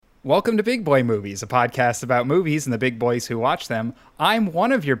Welcome to Big Boy Movies, a podcast about movies and the big boys who watch them. I'm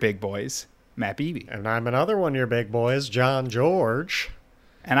one of your big boys, Matt Beebe. And I'm another one of your big boys, John George.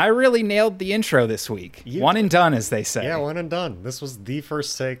 And I really nailed the intro this week. One and done, as they say. Yeah, one and done. This was the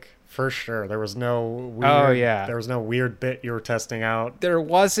first take for sure. There was no weird, there was no weird bit you were testing out. There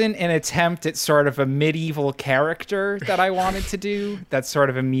wasn't an attempt at sort of a medieval character that I wanted to do that sort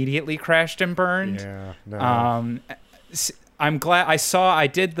of immediately crashed and burned. Yeah, no. I'm glad I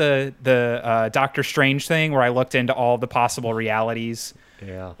did the Doctor Strange thing where I looked into all the possible realities.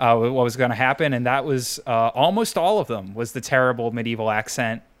 Yeah. What was going to happen, and that was almost all of them was the terrible medieval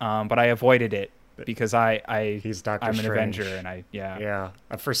accent, but I avoided it because He's Doctor I'm Strange. an Avenger, and Yeah.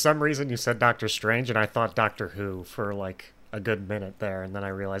 For some reason, you said Doctor Strange, and I thought Doctor Who for like a good minute there, and then I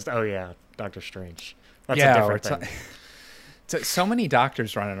realized, oh yeah, Doctor Strange. That's a different thing. So many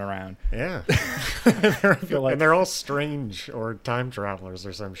doctors running around. Yeah. like- and they're all strange or time travelers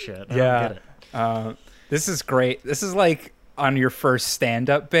or some shit. I Yeah. don't get it. This is great. This is like on your first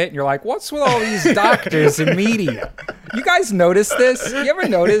stand-up bit, and you're like, what's with all these doctors in media? You guys notice this? You ever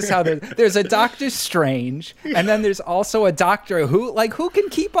notice how there's a Doctor Strange, and then there's also a Doctor Who? Like, who can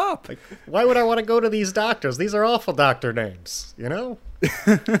keep up? Why would I want to go to these doctors? These are awful doctor names, you know?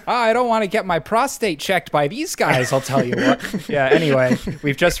 I don't want to get my prostate checked by these guys, I'll tell you what. Yeah, anyway,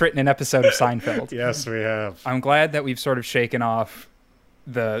 we've just written an episode of Seinfeld. Yes, we have. I'm glad that we've sort of shaken off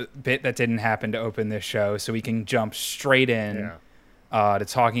the bit that didn't happen to open this show so we can jump straight in to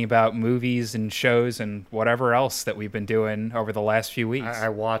talking about movies and shows and whatever else that we've been doing over the last few weeks. I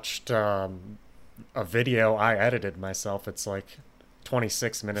watched a video I edited myself. It's like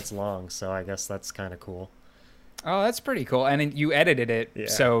 26 minutes long, so I guess that's kind of cool. Oh, that's pretty cool. And you edited it, Yeah.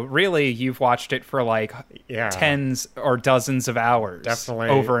 so really you've watched it for like tens or dozens of hours. Definitely.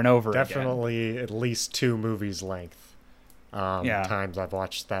 Over and over again. Definitely at least 2 movies length times I've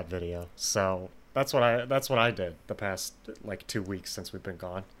watched that video. So that's what I did the past like 2 weeks since we've been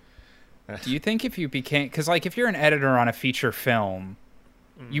gone. Do you think if you became... Because like if you're an editor on a feature film,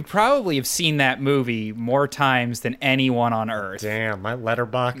 you probably have seen that movie more times than anyone on Earth. Damn, my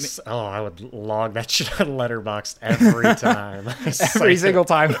Letterbox. Oh, I would log that shit on Letterboxd every time. Every single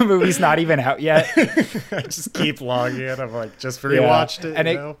time the movie's not even out yet. I just keep logging it. I'm like, just rewatched it. And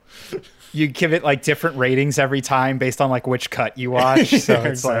you know? You give it like different ratings every time based on like which cut you watch. So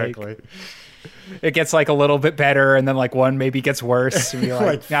it's exactly. like it gets like a little bit better, and then like one maybe gets worse. And you're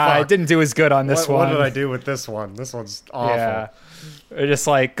like, nah, fuck. it didn't do as good on this one. What did I do with this one? This one's awful. Yeah. It just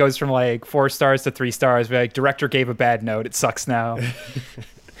like goes from like 4 stars to 3 stars. Be like, director gave a bad note. It sucks now.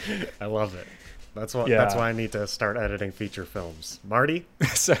 I love it. That's why I need to start editing feature films. Marty?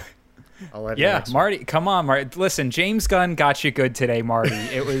 So, I'll edit yeah, next one. Marty, come on, Marty. Listen, James Gunn got you good today, Marty.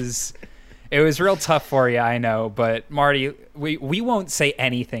 It was real tough for you, I know, but Marty, we won't say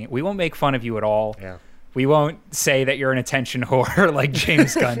anything. We won't make fun of you at all. Yeah. We won't say that you're an attention whore like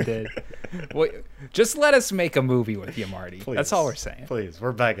James Gunn did. Just let us make a movie with you, Marty. Please. That's all we're saying. Please,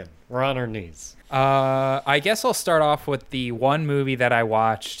 we're begging. We're on our knees. I guess I'll start off with the one movie that I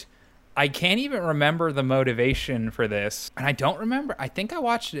watched. I can't even remember the motivation for this. And I don't remember. I think I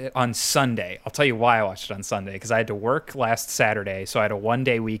watched it on Sunday. I'll tell you why I watched it on Sunday. Because I had to work last Saturday. So I had a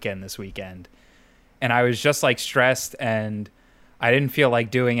 1-day weekend this weekend. And I was just like stressed. And I didn't feel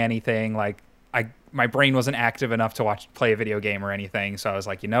like doing anything. Like my brain wasn't active enough to play a video game or anything. So I was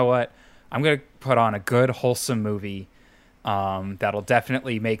like, you know what? I'm going to put on a good, wholesome movie that'll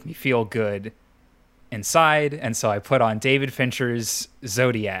definitely make me feel good inside. And so I put on David Fincher's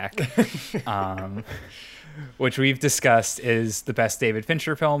Zodiac, which we've discussed is the best David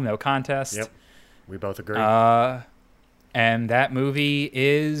Fincher film, no contest. Yep. We both agree. And that movie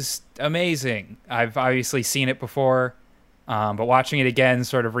is amazing. I've obviously seen it before, but watching it again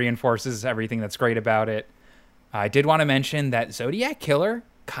sort of reinforces everything that's great about it. I did want to mention that Zodiac Killer,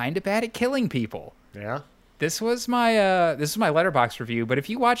 kind of bad at killing people. Yeah. This was my Letterboxd review, but if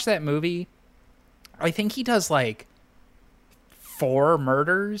you watch that movie, I think he does like 4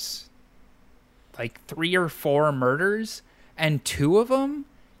 murders, like 3 or 4 murders, and 2 of them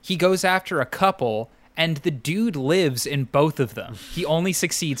he goes after a couple, and the dude lives in both of them. He only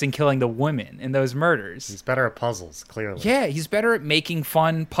succeeds in killing the women in those murders. He's better at puzzles, clearly. Yeah, he's better at making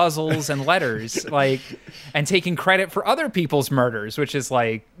fun puzzles and letters, like, and taking credit for other people's murders, which is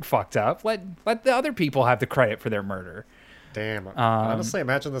like fucked up. Let the other people have the credit for their murder. Damn. Honestly,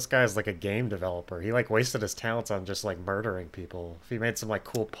 imagine this guy is like a game developer. He like wasted his talents on just like murdering people. If he made some like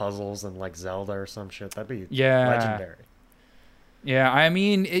cool puzzles and like Zelda or some shit, that'd be legendary. Yeah, I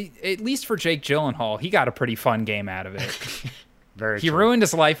mean, at least for Jake Gyllenhaal, he got a pretty fun game out of it. Very He true. ruined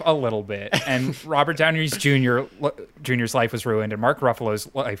his life a little bit, and Robert Downey Jr.'s life was ruined, and Mark Ruffalo's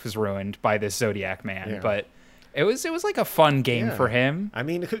life was ruined by this Zodiac man. Yeah. But it was like a fun game Yeah. for him. I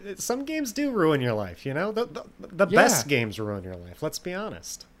mean, some games do ruin your life, you know? The Yeah. best games ruin your life, let's be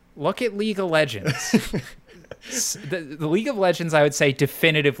honest. Look at League of Legends. The League of Legends, I would say,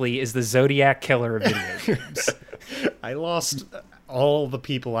 definitively is the Zodiac killer of video games. I lost all the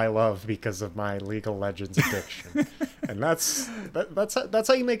people I love because of my League of Legends addiction. And that's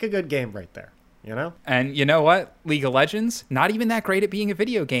how you make a good game right there, you know? And you know what? League of Legends, not even that great at being a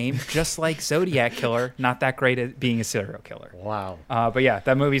video game, just like Zodiac Killer, not that great at being a serial killer. Wow. But yeah,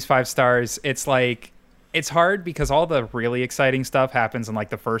 that movie's 5 stars. It's like, it's hard because all the really exciting stuff happens in like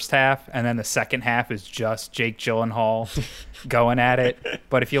the first half, and then the second half is just Jake Gyllenhaal going at it.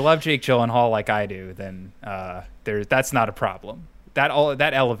 But if you love Jake Gyllenhaal like I do, then that's not a problem. That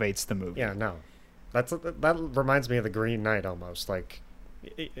elevates the movie. Yeah, no. That reminds me of the Green Knight almost. Like,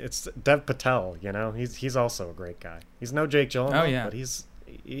 it's Dev Patel, you know? He's also a great guy. He's no Jake Gyllenhaal, Oh, yeah. but he's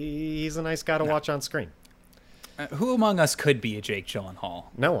a nice guy to watch on screen. Who among us could be a Jake Gyllenhaal?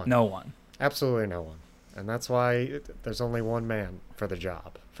 No one. No one. Absolutely no one. And that's why there's only one man for the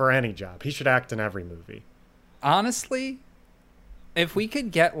job. For any job. He should act in every movie. Honestly, if we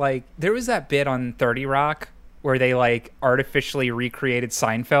could get like, there was that bit on 30 Rock where they like artificially recreated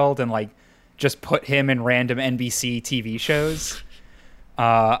Seinfeld and like just put him in random NBC TV shows.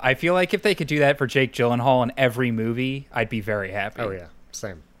 I feel like if they could do that for Jake Gyllenhaal in every movie, I'd be very happy. Oh, yeah.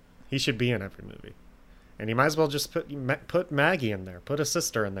 Same. He should be in every movie. And you might as well just put Maggie in there. Put a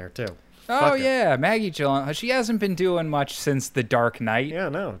sister in there, too. Oh, Fuck it. yeah. Maggie Gyllenhaal. She hasn't been doing much since The Dark Knight. Yeah,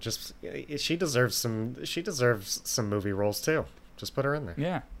 no. Just she deserves some movie roles, too. Just put her in there.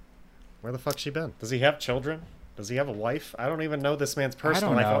 Yeah. Where the fuck's she been? Does he have children? Does he have a wife? I don't even know this man's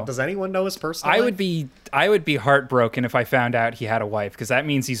personal don't life. know. Does anyone know his personal life? I would be heartbroken if I found out he had a wife, because that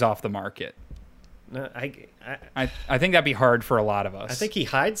means he's off the market. No, I think that'd be hard for a lot of us. I think he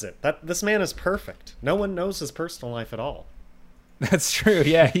hides it. This man is perfect. No one knows his personal life at all. That's true.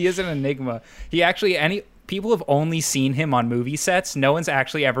 Yeah, he is an enigma. People have only seen him on movie sets. No one's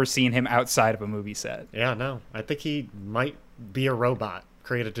actually ever seen him outside of a movie set. Yeah, no. I think he might be a robot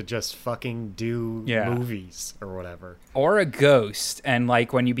created to just fucking do movies or whatever. Or a ghost, and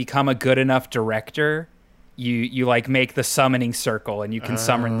like when you become a good enough director, you like make the summoning circle and you can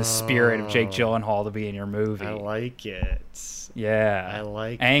summon the spirit of Jake Gyllenhaal to be in your movie. I like it. Yeah. I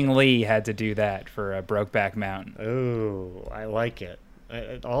like Ang Lee had to do that for Brokeback Mountain. Oh, I like it.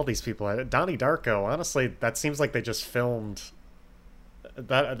 All these people. Donnie Darko, honestly, that seems like they just filmed.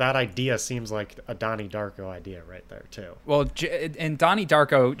 That idea seems like a Donnie Darko idea right there, too. Well, in Donnie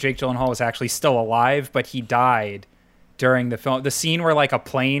Darko, Jake Gyllenhaal was actually still alive, but he died during the film. The scene where like a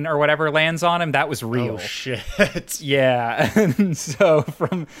plane or whatever lands on him, that was real. Oh, shit. Yeah. And so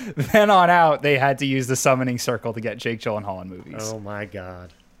from then on out, they had to use the summoning circle to get Jake Gyllenhaal in movies. Oh, my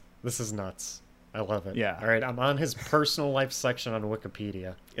God. This is nuts. I love it. Yeah. All right, I'm on his personal life section on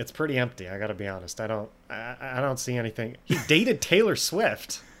Wikipedia. It's pretty empty, I gotta be honest. I don't see anything. He dated Taylor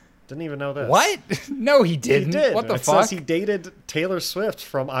Swift. Didn't even know this. What? No, he didn't. He did. What the It fuck? says he dated Taylor Swift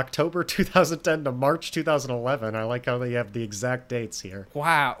from October 2010 to March 2011. I like how they have the exact dates here.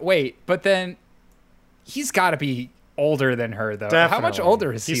 Wow. Wait, but then he's got to be older than her, though. Definitely. How much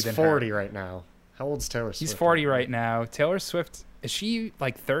older is he He's than 40 her? right now. How old's Taylor Swift? He's 40 right now. Taylor Swift, is she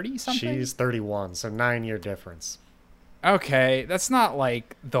like 30 something? She's 31, so 9-year difference. Okay, that's not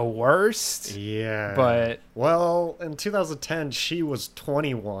like the worst. Yeah. But well, in 2010 she was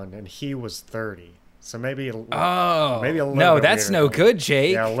 21 and he was 30. So maybe maybe a little no, bit that's weirder no then. good,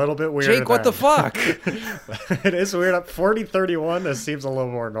 Jake. Yeah, a little bit weird. Jake, what the fuck? It is weird. At 40, 31, this seems a little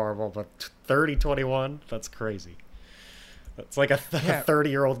more normal, but 30, 21, that's crazy. It's like a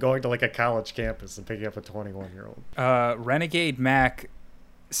 30-year-old going to like a college campus and picking up a 21-year-old. Renegade Mac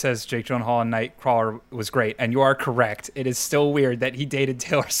says Jake Gyllenhaal in Nightcrawler was great, and you are correct. It is still weird that he dated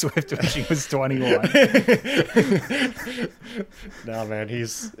Taylor Swift when she was 21. No, man, he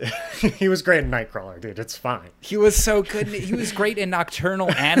was great in Nightcrawler, dude. It's fine. He was so good. He was great in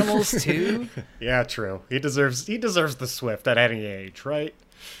Nocturnal Animals too. Yeah, true. He deserves the Swift at any age, right?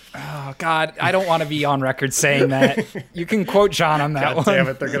 Oh God, I don't want to be on record saying that. You can quote John on that God one. damn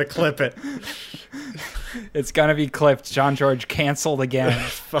it, they're gonna clip it. It's gonna be clipped. John George canceled again.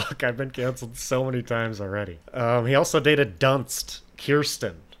 Fuck, I've been canceled so many times already. He also dated Dunst,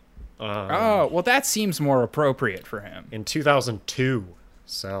 Kirsten. Oh, well, that seems more appropriate for him. In 2002.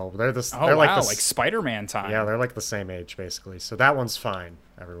 So they're Oh, they're wow, like like Spider-Man time. Yeah, they're like the same age basically. So that one's fine,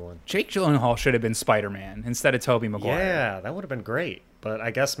 everyone. Jake Gyllenhaal should have been Spider-Man instead of Tobey Maguire. Yeah, that would have been great. But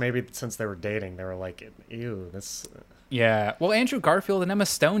I guess maybe since they were dating, they were like, ew, Yeah. Well, Andrew Garfield and Emma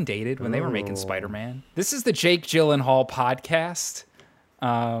Stone dated when they were making Ooh. Spider-Man. This is the Jake Gyllenhaal podcast.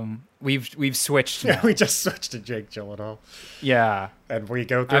 We've switched now. Yeah, we just switched to Jake Gyllenhaal. Yeah. And we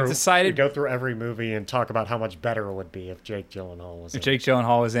go through decided- we go through every movie and talk about how much better it would be if Jake Gyllenhaal was in it. Jake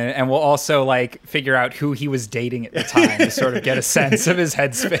Gyllenhaal was in it, and we'll also like figure out who he was dating at the time to sort of get a sense of his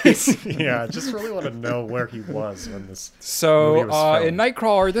headspace. Yeah, just really want to know where he was when this So movie was filmed. in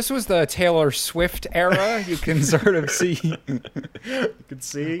Nightcrawler, this was the Taylor Swift era. You can sort of see You could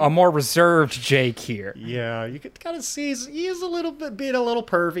see. a more reserved Jake here. Yeah, you could kind of see he is a little bit being a little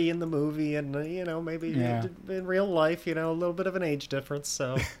pervy in the movie, and maybe Yeah. in real life, a little bit of an age difference.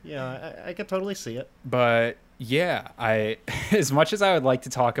 So yeah, I could totally see it. But yeah, as much as I would like to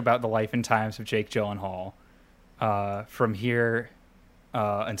talk about the life and times of Jake Gyllenhaal, from here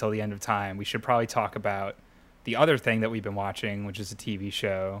until the end of time, we should probably talk about the other thing that we've been watching, which is a TV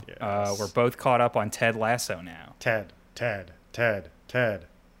show. Yes. We're both caught up on Ted Lasso now. Ted.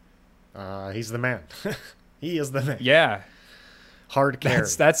 He's the man. He is the man. Yeah, Hard carry.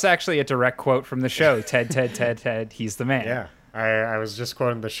 that's actually a direct quote from the show. Ted, he's the man. Yeah, I was just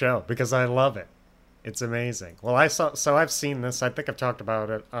quoting the show because I love it. It's amazing. Well, I've seen this. I think I've talked about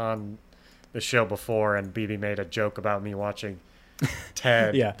it on the show before, and BB made a joke about me watching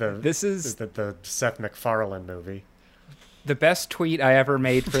Ted. Yeah, this is the Seth MacFarlane movie. The best tweet I ever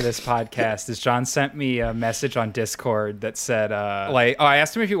made for this podcast is John sent me a message on Discord that said, I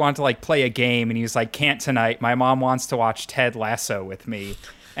asked him if he wanted to like play a game, and he was like, "Can't tonight. My mom wants to watch Ted Lasso with me."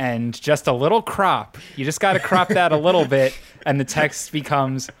 And just a little crop. You just got to crop that a little bit, and the text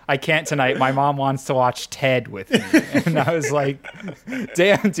becomes, "I can't tonight. My mom wants to watch Ted with me." And I was like,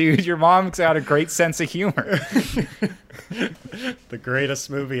 "Damn, dude, your mom's got a great sense of humor." The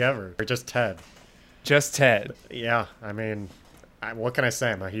greatest movie ever. Or just Ted. Just Ted. Yeah, I mean, what can I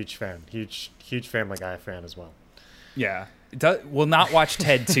say? I'm a huge fan. Huge Family Guy fan as well. Yeah. Will not watch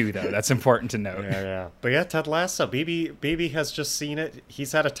Ted 2, though. That's important to note. Yeah. But yeah, Ted Lasso. BB has just seen it.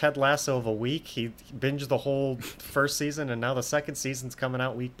 He's had a Ted Lasso of a week. He binged the whole first season, and now the second season's coming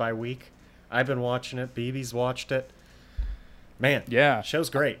out week by week. I've been watching it. BB's watched it. Man, Yeah.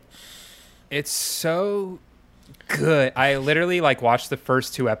 show's great. It's so good. I literally like watched the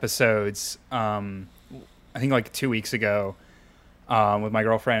first 2 episodes, I think like 2 weeks ago, with my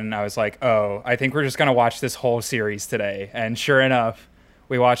girlfriend. I was like, "Oh, I think we're just gonna watch this whole series today." And sure enough,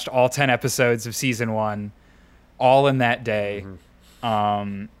 we watched all 10 episodes of season 1, all in that day.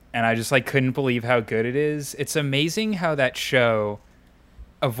 And I just like couldn't believe how good it is. It's amazing how that show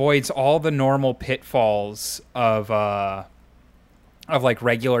avoids all the normal pitfalls of like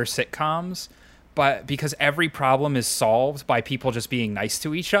regular sitcoms, but because every problem is solved by people just being nice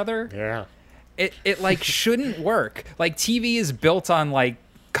to each other. Yeah. It like shouldn't work. Like TV is built on like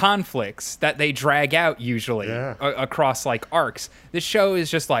conflicts that they drag out usually across like arcs. This show is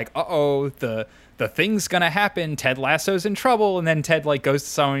just like, the thing's gonna happen. Ted Lasso's in trouble, and then Ted like goes to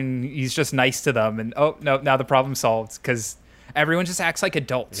someone. He's just nice to them, and no, now the problem's solved because everyone just acts like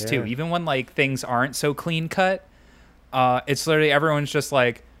adults too. Even when like things aren't so clean cut, it's literally everyone's just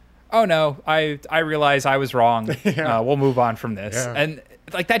like, "Oh no, I realize I was wrong. We'll move on from this." And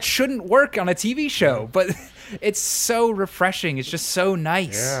like that shouldn't work on a TV show, but it's so refreshing. It's just so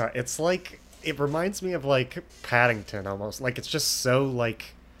nice. Yeah, it's like it reminds me of like Paddington almost. Like it's just so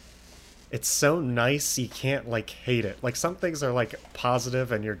like it's so nice you can't like hate it. Like some things are like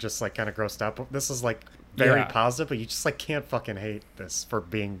positive and you're just like kind of grossed out. But this is like very positive, but you just like can't fucking hate this for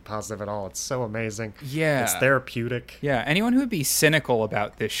being positive at all. It's so amazing. Yeah. It's therapeutic. Yeah, anyone who would be cynical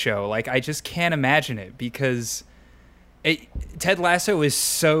about this show, like I just can't imagine it because Ted Lasso is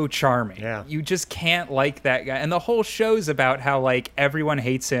so charming. Yeah. You just can't like that guy. And the whole show's about how like everyone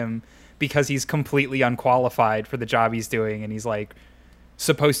hates him because he's completely unqualified for the job he's doing, and he's like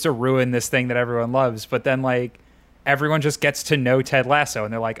supposed to ruin this thing that everyone loves. But then like everyone just gets to know Ted Lasso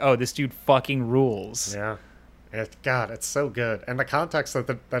and they're like, "Oh, this dude fucking rules." Yeah. God, it's so good. And the context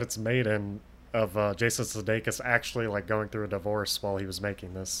that it's made in of Jason Sudeikis actually like going through a divorce while he was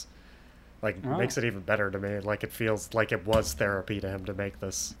making this. Like, makes it even better to me. Like, it feels like it was therapy to him to make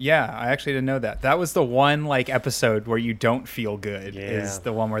this. Yeah, I actually didn't know that. That was the one, like, episode where you don't feel good, is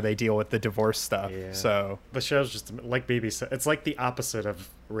the one where they deal with the divorce stuff. Yeah. So the show's just, like BB said, it's like the opposite of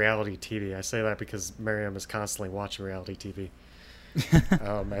reality TV. I say that because Miriam is constantly watching reality TV.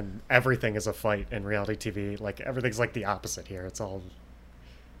 And everything is a fight in reality TV. Like, everything's like the opposite here. It's all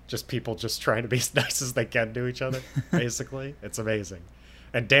just people just trying to be as nice as they can to each other, basically. It's amazing.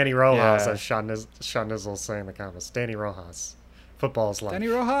 And Danny Rojas, as Sean Nizzle's saying in the comments. Danny Rojas. Football is life. Danny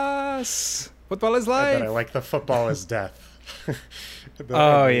Rojas. Football is life. And then I like the football is death.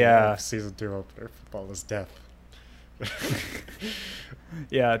 Yeah. Season 2 opener. Football is death.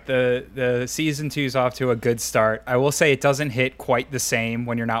 Yeah, the season 2's off to a good start. I will say it doesn't hit quite the same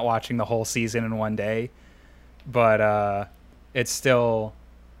when you're not watching the whole season in one day, but it's still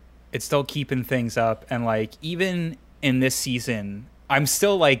keeping things up. And like even in this season, I'm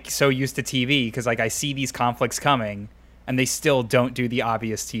still like so used to TV because like I see these conflicts coming, and they still don't do the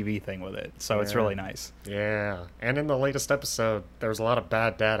obvious TV thing with it. So it's really nice. Yeah. And in the latest episode, there's a lot of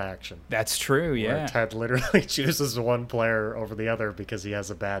bad dad action. That's true, yeah. Where Ted literally chooses one player over the other because he has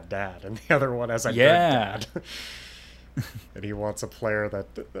a bad dad, and the other one has a good dad. And he wants a player that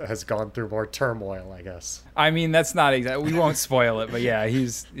has gone through more turmoil, I guess. I mean, that's not exactly... We won't spoil it, but yeah,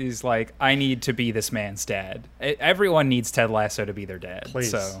 he's like, I need to be this man's dad. Everyone needs Ted Lasso to be their dad.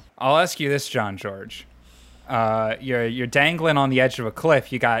 Please. So I'll ask you this, John George. You're dangling on the edge of a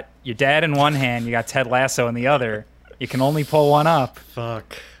cliff. You got your dad in one hand, you got Ted Lasso in the other. You can only pull one up.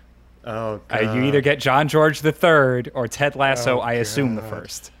 Fuck. Oh, God. You either get John George the third or Ted Lasso, I assume, the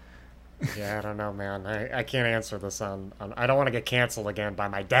first. Yeah, I don't know, man. I can't answer this on I don't want to get canceled again by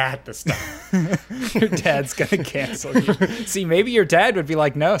my dad this time. Your dad's gonna cancel you. See, maybe your dad would be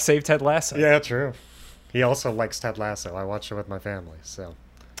like, no, save Ted Lasso. Yeah, true. He also likes Ted Lasso. I watch it with my family, so...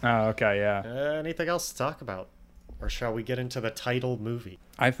 Oh, okay, yeah. Anything else to talk about? Or shall we get into the title movie?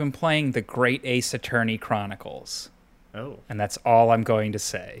 I've been playing The Great Ace Attorney Chronicles. Oh. And that's all I'm going to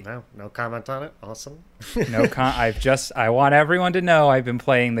say. No comment on it? Awesome. I want everyone to know I've been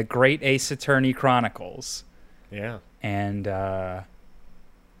playing The Great Ace Attorney Chronicles. Yeah. And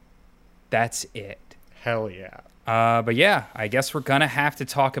that's it. Hell yeah. But yeah, I guess we're going to have to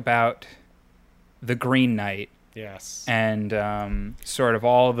talk about The Green Knight. Yes. And sort of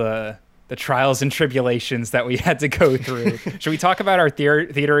all the trials and tribulations that we had to go through. Should we talk about our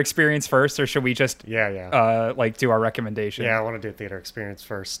theater experience first, or should we just do our recommendation? Yeah, I want to do theater experience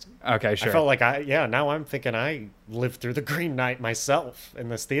first. Okay, sure. I felt like now I'm thinking I lived through the Green Knight myself in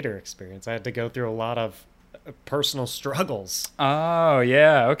this theater experience. I had to go through a lot of personal struggles. Oh,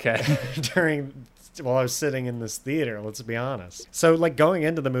 yeah, okay. While I was sitting in this theater, let's be honest. So like going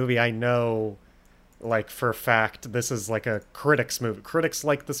into the movie, I know like for a fact this is like a critics movie. Critics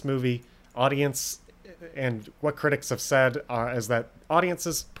like this movie. Audience, and what critics have said is that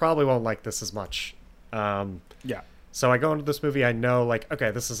audiences probably won't like this as much. Yeah. So I go into this movie, I know like,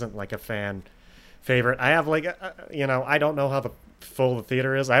 okay, this isn't like a fan favorite. I have like, I don't know how full the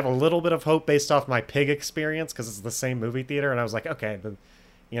theater is. I have a little bit of hope based off my Pig experience because it's the same movie theater, and I was like, okay,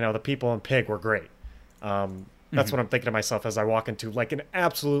 the people in Pig were great. That's what I'm thinking to myself as I walk into like an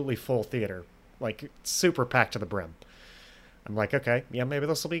absolutely full theater, like super packed to the brim. I'm like, okay, yeah, maybe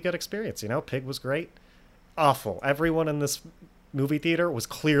this will be a good experience. Pig was great. Awful. Everyone in this movie theater was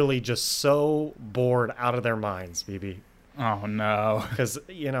clearly just so bored out of their minds, BB. Oh, no. Because,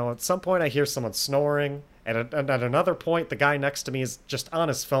 at some point I hear someone snoring, and at another point, the guy next to me is just on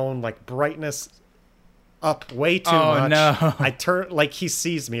his phone, like brightness up way too much. Oh, no. I turn, like he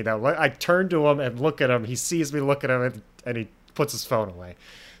sees me, though. I turn to him and look at him. He sees me look at him, and he puts his phone away.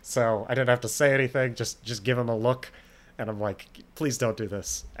 So I didn't have to say anything, just give him a look. And I'm like, please don't do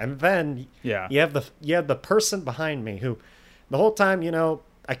this. And then you have the person behind me who the whole time,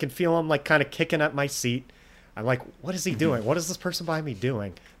 I can feel him like kind of kicking at my seat. I'm like, what is he doing? What is this person behind me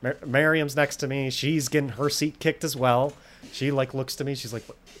doing? Miriam's next to me. She's getting her seat kicked as well. She like looks to me. She's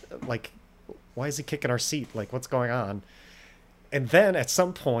like, why is he kicking our seat? Like, what's going on? And then at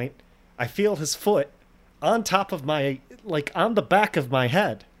some point, I feel his foot on top of on the back of my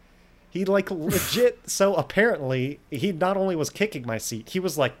head. He like legit, so apparently he not only was kicking my seat, he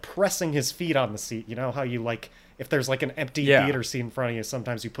was like pressing his feet on the seat. You know how you like, if there's like an empty theater seat in front of you,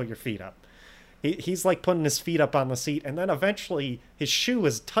 sometimes you put your feet up. He's like putting his feet up on the seat, and then eventually his shoe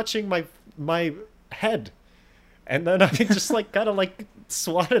is touching my head. And then I just like kind of like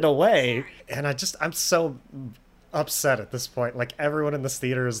swatted away. And I'm so upset at this point. Like everyone in this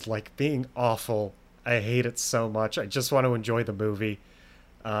theater is like being awful. I hate it so much. I just want to enjoy the movie.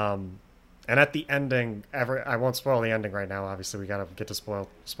 And at the ending, I won't spoil the ending right now. Obviously, we gotta get to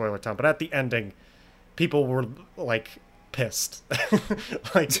spoiler time. But at the ending, people were like pissed,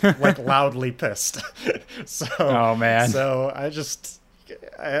 like loudly pissed. So, oh man. So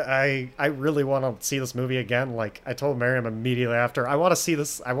I really want to see this movie again. Like I told Miriam immediately after, I want to see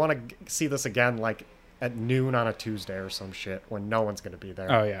this. I want to see this again, like at noon on a Tuesday or some shit when no one's gonna be there.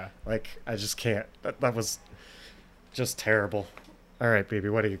 Oh yeah. Like I just can't. That was just terrible. All right, baby,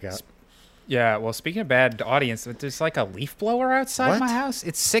 what do you got? Yeah, well, speaking of bad audience, there's like a leaf blower outside my house.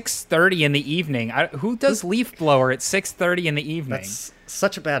 It's 6:30 in the evening. Who does leaf blower at 6:30 in the evening? That's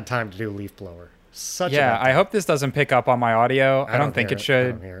such a bad time to do leaf blower. I hope this doesn't pick up on my audio. I don't think it should.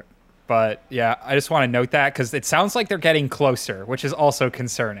 I don't hear it. But yeah, I just want to note that because it sounds like they're getting closer, which is also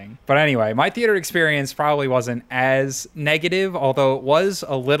concerning. But anyway, my theater experience probably wasn't as negative, although it was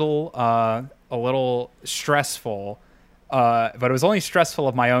a little stressful. But it was only stressful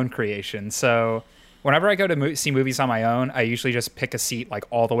of my own creation. So whenever I go to see movies on my own, I usually just pick a seat like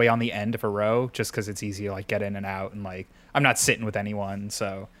all the way on the end of a row, just because it's easy to like get in and out, and like I'm not sitting with anyone,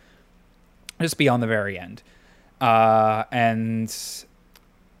 so just be on the very end.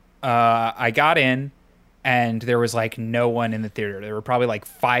 I got in, and there was like no one in the theater. There were probably like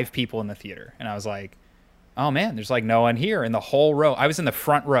 5 people in the theater, and I was like, oh man, there's like no one here in the whole row. I was in the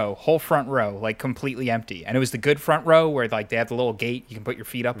front row, whole front row, like completely empty. And it was the good front row where like they have the little gate you can put your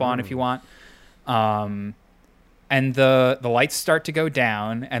feet up on if you want. And the lights start to go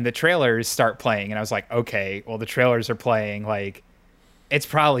down and the trailers start playing. And I was like, okay, well the trailers are playing, like it's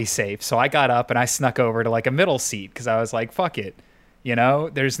probably safe. So I got up and I snuck over to like a middle seat because I was like, fuck it. You know,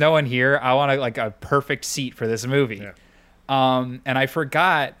 there's no one here. I want like a perfect seat for this movie. Yeah. And I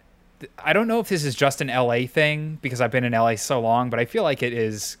forgot, I don't know if this is just an LA thing because I've been in LA so long, but I feel like it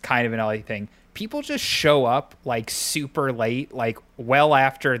is kind of an LA thing. People just show up like super late, like well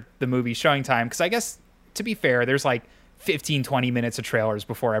after the movie showing time. Because I guess, to be fair, there's like 15, 20 minutes of trailers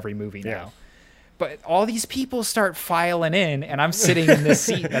before every movie now. Yeah. But all these people start filing in, and I'm sitting in this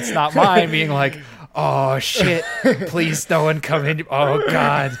seat that's not mine, being like, oh shit, please no one come in. Oh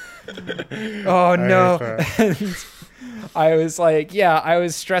God. Oh no. I was like, yeah, I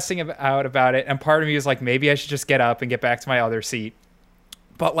was stressing out about it. And part of me was like, maybe I should just get up and get back to my other seat.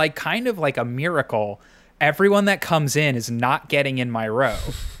 But like kind of like a miracle, everyone that comes in is not getting in my row.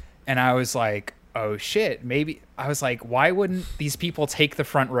 And I was like, oh shit, maybe. I was like, why wouldn't these people take the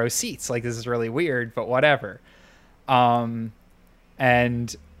front row seats? Like, this is really weird, but whatever. And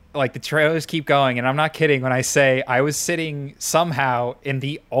like the trailers keep going, and I'm not kidding when I say I was sitting somehow in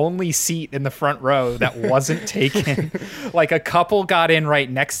the only seat in the front row that wasn't taken. Like a couple got in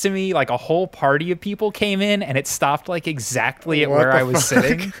right next to me, like a whole party of people came in, and it stopped like exactly at where I was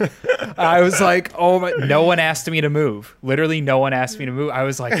sitting. I was like, oh my, no one asked me to move. Literally no one asked me to move. I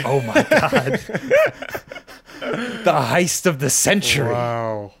was like, oh my God. The heist of the century.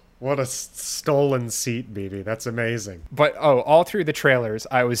 Wow. What a stolen seat, BB. That's amazing. But all through the trailers,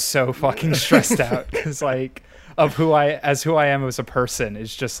 I was so fucking stressed out because like of who I am as a person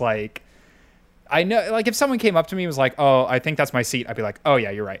is just like, I know, like if someone came up to me and was like, oh, I think that's my seat, I'd be like, oh yeah,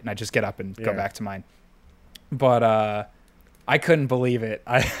 you're right, and I just get up and go back to mine. But I couldn't believe it.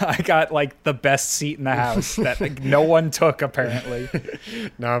 I got like the best seat in the house that like, no one took apparently.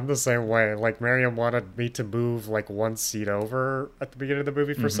 No, I'm the same way. Like Miriam wanted me to move like one seat over at the beginning of the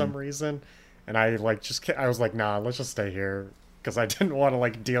movie for some reason, and I like I was like, nah, let's just stay here because I didn't want to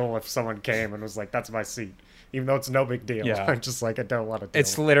like deal if someone came and was like, that's my seat. Even though it's no big deal. Yeah. I'm just like, I don't want to deal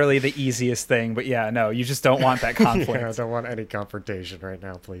It's literally the easiest thing, but yeah, no, you just don't want that conflict. Yeah, I don't want any confrontation right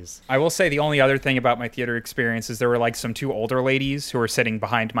now, please. I will say the only other thing about my theater experience is there were like some 2 older ladies who were sitting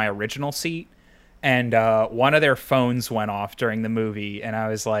behind my original seat, and one of their phones went off during the movie, and I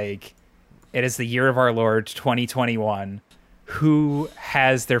was like, it is the year of our Lord 2021. Who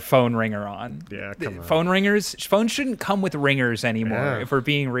has their phone ringer on? Yeah, come on. Phones shouldn't come with ringers anymore. Yeah. If we're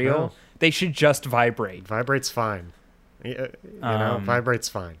being real. No. They should just vibrate. Vibrate's fine. You know, vibrate's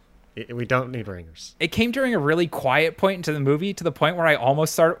fine. We don't need ringers. It came during a really quiet point into the movie, to the point where I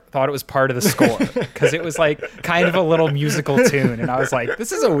almost thought it was part of the score, because it was like kind of a little musical tune, and I was like,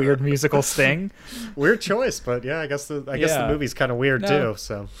 this is a weird musical sting. Weird choice, but yeah, I guess the movie's kind of weird too.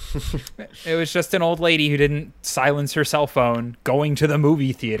 So it was just an old lady who didn't silence her cell phone going to the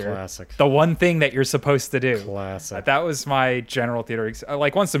movie theater. Classic. The one thing that you're supposed to do. Classic. That was my general theater.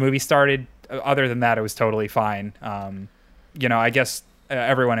 Like once the movie started, other than that, it was totally fine. You know, I guess.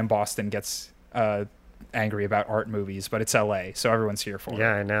 Everyone in Boston gets angry about art movies, but it's LA, so everyone's here for it.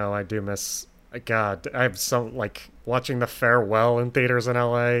 Yeah, I know. I do miss. God, I have some like watching The Farewell in theaters in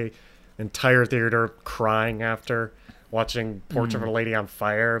LA. Entire theater crying after watching Portrait of a Lady on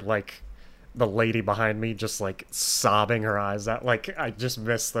Fire. Like the lady behind me just like sobbing her eyes out. Like I just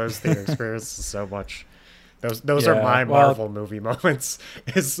miss those theater experiences so much. Those are my Marvel movie moments.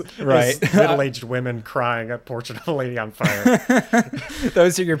 Is middle-aged women crying at Portrait of a Lady on Fire.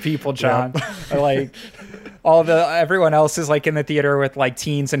 Those are your people, John. Yep. Like everyone else is like in the theater with like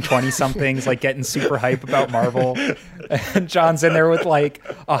teens and 20-somethings, like getting super hype about Marvel, and John's in there with like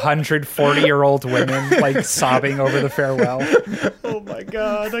 140-year-old women like sobbing over The Farewell. Oh my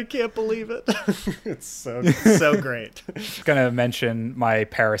God, I can't believe it. It's so great. I'm gonna mention my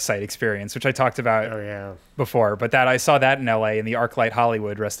Parasite experience, which I talked about before, but that I saw that in LA in the ArcLight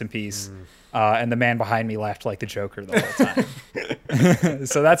Hollywood, rest in peace. And the man behind me laughed like the Joker the whole time.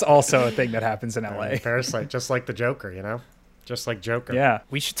 So that's also a thing that happens in LA. Parasite, just like the Joker, you know? Just like Joker. Yeah.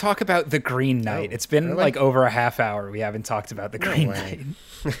 We should talk about The Green Knight. Oh, It's been really? like over a half hour. We haven't talked about The Green way.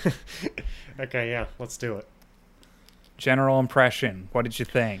 Knight. Okay, yeah, let's do it. General impression. What did you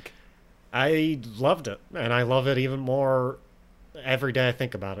think? I loved it, and I love it even more every day I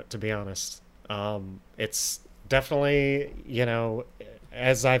think about it, to be honest. It's definitely, you know,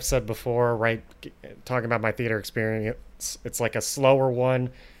 as I've said before, right, talking about my theater experience, it's like a slower one.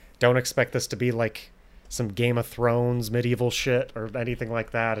 Don't expect this to be like some Game of Thrones medieval shit or anything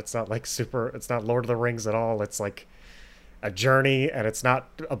like that. It's not like it's not Lord of the Rings at all. It's like a journey, and it's not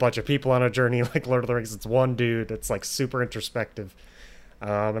a bunch of people on a journey like Lord of the Rings. It's one dude. It's like super introspective.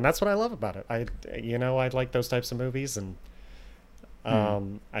 And that's what I love about it. I like those types of movies, and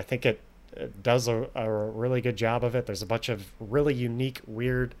I think it does a really good job of it. There's a bunch of really unique,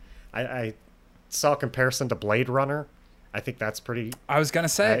 weird. I saw a comparison to Blade Runner. I think that's pretty. I was gonna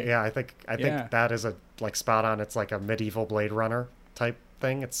say. I think that is a like spot on. It's like a medieval Blade Runner type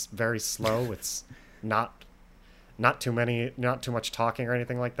thing. It's very slow. It's not too much talking or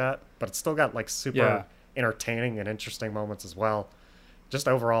anything like that, but it's still got like super entertaining and interesting moments as well. Just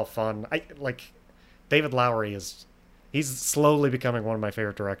overall fun. I like David Lowery he's slowly becoming one of my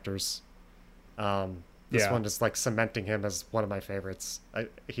favorite directors. This one is like cementing him as one of my favorites.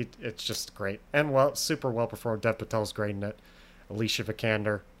 It's just great, and super well performed. Dev Patel's great in it. Alicia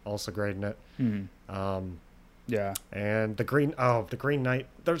Vikander also great in it. And the Green Knight.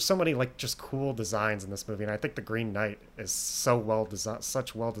 There's so many like just cool designs in this movie, and I think the Green Knight is so well designed,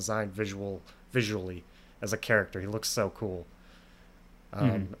 such well designed visually as a character. He looks so cool.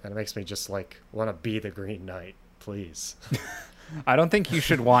 And it makes me just like want to be the Green Knight, please. I don't think you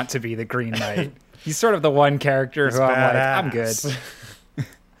should want to be the Green Knight. He's sort of the one character who I'm like, I'm good.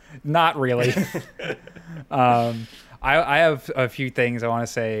 Not really. I have a few things I want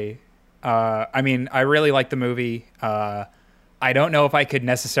to say. I mean, I really like the movie. I don't know if I could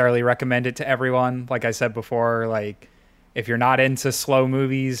necessarily recommend it to everyone. Like I said before, like if you're not into slow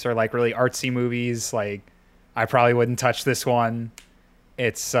movies or like really artsy movies, like I probably wouldn't touch this one.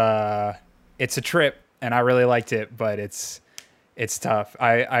 It's a trip, and I really liked it, but it's tough.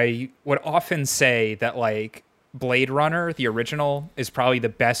 I would often say that like Blade Runner, the original, is probably the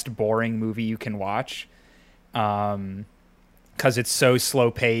best boring movie you can watch, because it's so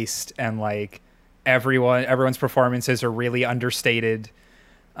slow paced and like everyone's performances are really understated,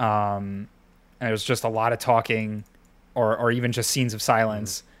 and there's just a lot of talking, or even just scenes of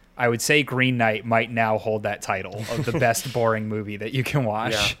silence. I would say Green Knight might now hold that title of the best boring movie that you can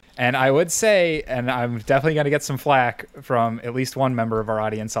watch. Yeah. And I would say, and I'm definitely going to get some flack from at least one member of our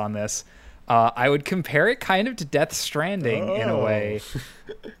audience on this, I would compare it kind of to Death Stranding in a way.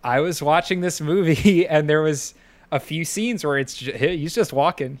 I was watching this movie, and there was a few scenes where he's just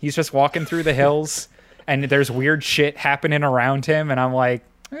walking. He's just walking through the hills, and there's weird shit happening around him, and I'm like,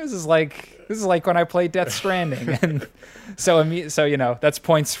 this is like when I played Death Stranding. And so you know, that's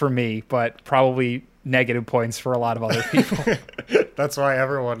points for me, but probably negative points for a lot of other people. That's why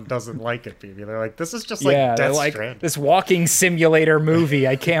everyone doesn't like it, baby. They're like, this is just like Death Stranding. This walking simulator movie.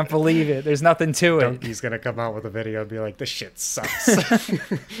 I can't believe it. There's nothing to it. Donkey's gonna come out with a video and be like, this shit sucks.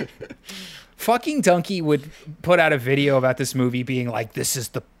 Fucking Donkey would put out a video about this movie being like, this is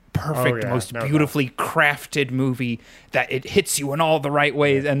the perfect, most beautifully crafted movie that it hits you in all the right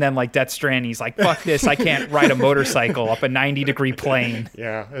ways. And then like Death Stranding, he's like, fuck this, I can't ride a motorcycle up a 90-degree plane.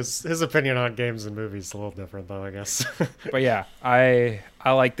 Yeah, his opinion on games and movies is a little different though, I guess. But yeah, I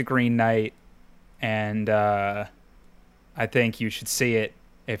like The Green Knight, and I think you should see it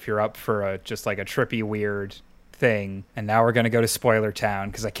if you're up for just like a trippy, weird thing. And now we're going to go to Spoiler Town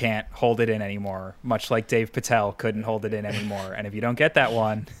because I can't hold it in anymore, much like Dave Patel couldn't hold it in anymore. And if you don't get that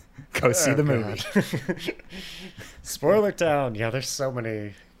one, go see the movie. Spoiler Town. Yeah, there's so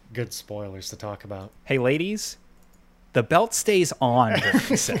many good spoilers to talk about. Hey, ladies, the belt stays on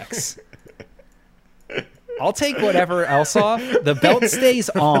during sex. I'll take whatever else off. The belt stays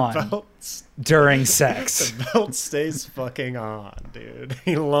on during sex. The belt stays fucking on, dude.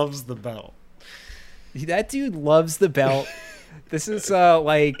 He loves the belt. That dude loves the belt. This is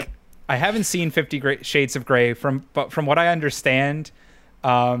like, I haven't seen 50 Shades of Grey, but from what I understand,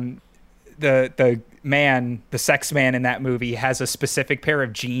 the sex man in that movie has a specific pair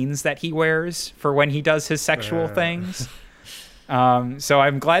of jeans that he wears for when he does his sexual things. So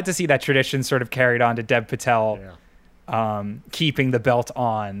I'm glad to see that tradition sort of carried on to Dev Patel, keeping the belt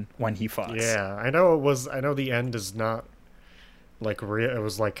on when he fucks. Yeah, I know the end is not like it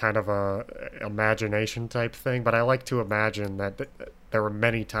was like kind of a imagination type thing, but I like to imagine that there were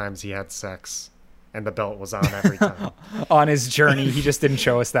many times he had sex and the belt was on every time. On his journey, he just didn't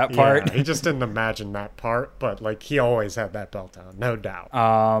show us that part. Yeah, he just didn't imagine that part, but like he always had that belt on, no doubt.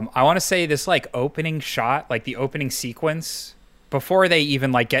 I want to say this like opening shot, like the opening sequence, before they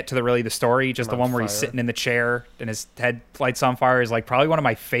even like get to the story, just the one where he's sitting in the chair and his head lights on fire, is like probably one of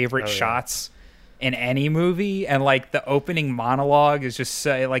my favorite shots in any movie. And like the opening monologue is just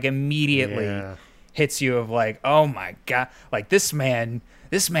so, like immediately hits you of like, oh my god, like this man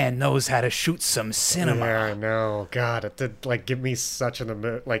knows how to shoot some cinema. Yeah, I know. God, it did like give me such in the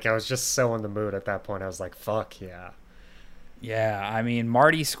mood. Like I was just so in the mood at that point. I was like, fuck yeah. Yeah, I mean,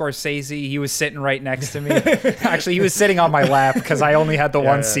 Marty Scorsese, he was sitting right next to me. Actually, he was sitting on my lap because I only had the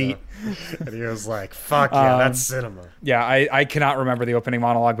one seat. And he was like, fuck yeah, that's cinema. Yeah, I cannot remember the opening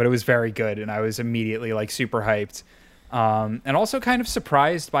monologue, but it was very good, and I was immediately, like, super hyped. And also kind of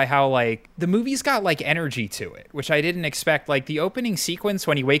surprised by how, like, the movie's got, like, energy to it, which I didn't expect. Like, the opening sequence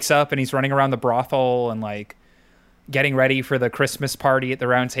when he wakes up and he's running around the brothel and, like, getting ready for the Christmas party at the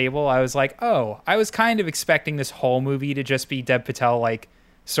round table, I was like, oh, I was kind of expecting this whole movie to just be Dev Patel, like,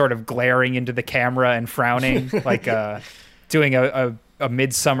 sort of glaring into the camera and frowning, like, doing a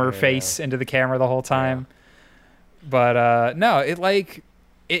midsummer face into the camera the whole time. But no,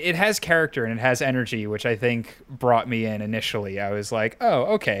 it has character and it has energy, which I think brought me in initially. I was like, oh,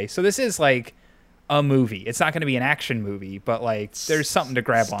 okay, so this is like a movie. It's not going to be an action movie, but like there's something to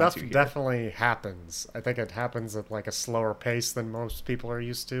grab onto. Stuff definitely happens. I think it happens at like a slower pace than most people are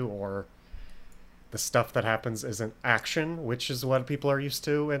used to, or the stuff that happens isn't action, which is what people are used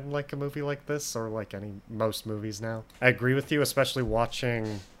to in like a movie like this, or like most movies now. I agree with you, especially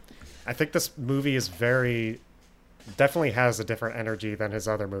watching. I think this movie is definitely has a different energy than his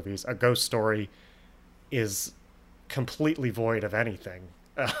other movies. A Ghost Story is completely void of anything.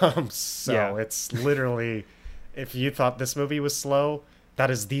 It's literally, if you thought this movie was slow, that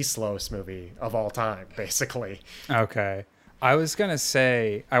is the slowest movie of all time, basically. Okay. I was going to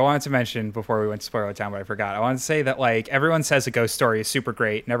say, I wanted to mention before we went to Spoiler Town, but I forgot. I wanted to say that, like, everyone says A Ghost Story is super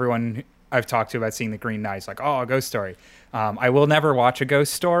great, and everyone I've talked to about seeing The Green Knight is like, oh, A Ghost Story. I will never watch A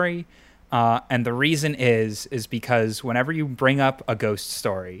Ghost Story, and the reason is because whenever you bring up A Ghost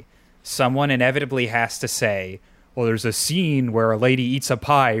Story, someone inevitably has to say, well, there's a scene where a lady eats a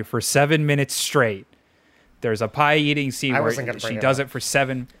pie for 7 minutes straight. There's a pie eating scene where she does it for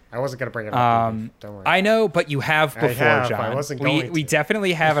 7. I wasn't going to bring it up. Don't worry. I know, but you have before, John. I wasn't going to. We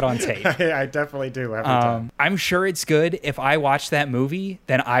definitely have it on tape. I definitely do every time. I'm sure it's good. If I watch that movie,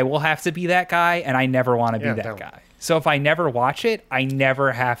 then I will have to be that guy, and I never want to be that guy. So if I never watch it, I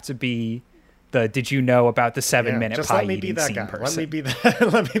never have to be the did you know about the 7-minute pie eating scene person. Let me be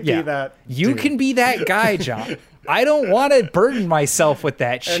that. Let me be that. You can be that guy, John. I don't want to burden myself with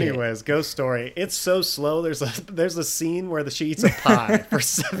that shit. Anyways, Ghost Story. It's so slow. There's a scene where she eats a pie for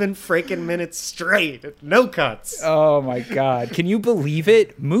 7 freaking minutes straight. No cuts. Oh my god. Can you believe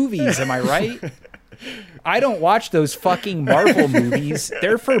it? Movies, am I right? I don't watch those fucking Marvel movies.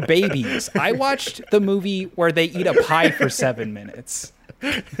 They're for babies. I watched the movie where they eat a pie for 7 minutes.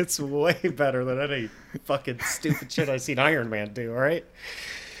 It's way better than any fucking stupid shit I've seen Iron Man do, all right?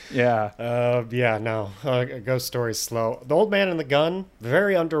 Yeah. No. Ghost Story's slow. The Old Man and the Gun,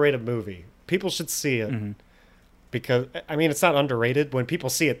 very underrated movie. People should see it. Mm-hmm. Because, I mean, it's not underrated. When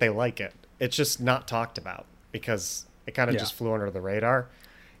people see it, they like it. It's just not talked about because it kind of just flew under the radar.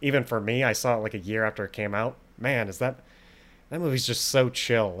 Even for me, I saw it like a year after it came out. Man, that movie's just so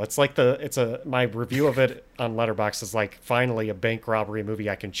chill. It's like my review of it on Letterboxd is like finally a bank robbery movie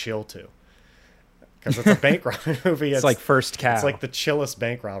I can chill to. Because it's a bank robbery movie. It's like First Cow. It's like the chillest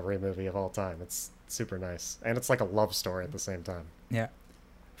bank robbery movie of all time. It's super nice. And it's like a love story at the same time. Yeah.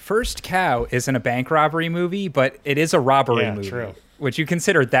 First Cow isn't a bank robbery movie, but it is a robbery movie. True. Would you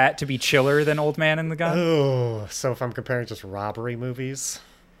consider that to be chiller than Old Man and the Gun? Oh, so if I'm comparing just robbery movies?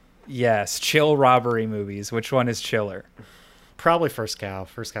 Yes, chill robbery movies. Which one is chiller? Probably First Cow.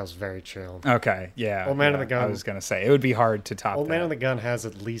 First Cow's very chill. Okay, yeah. Old Man and the Gun. I was going to say, it would be hard to top Old that. Man and the Gun has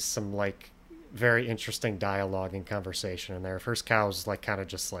at least some, like, very interesting dialogue and conversation in there. First Cow's like kind of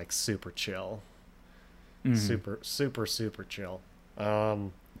just like super chill. Super chill.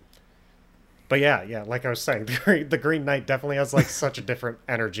 But yeah, like I was saying, the Green Knight definitely has like such a different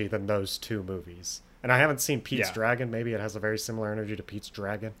energy than those two movies. And I haven't seen Pete's Dragon. Maybe it has a very similar energy to Pete's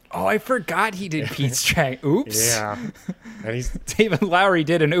Dragon. Oh, I forgot he did Pete's Dragon. Oops. Yeah. And David Lowery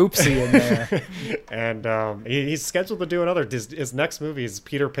did an oopsie in there. And he's scheduled to do another. His next movie is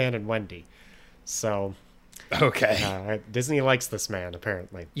Peter Pan and Wendy. So, okay. Disney likes this man,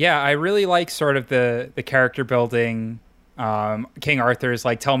 apparently. Yeah, I really like sort of the character building. King Arthur's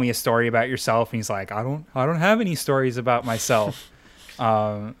like, tell me a story about yourself. And he's like, I don't have any stories about myself.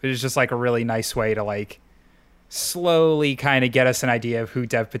 It was just like a really nice way to like slowly kind of get us an idea of who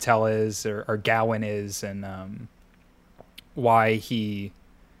Dev Patel is or Gowan is, and why he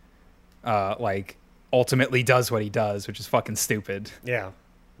like ultimately does what he does, which is fucking stupid. Yeah,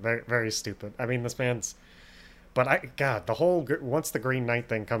 very very stupid. I mean, this man's. But God, the whole once the Green Knight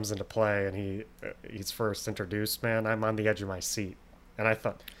thing comes into play and he's first introduced, man, I'm on the edge of my seat. And I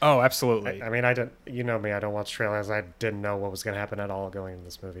thought, oh, absolutely. I mean, I didn't, you know me, I don't watch trailers. I didn't know what was going to happen at all going in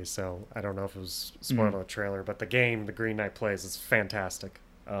this movie, so I don't know if it was spoiled in the trailer. But the game the Green Knight plays is fantastic.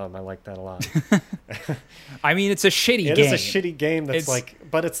 I like that a lot. I mean, it's a shitty game. It is a shitty game that's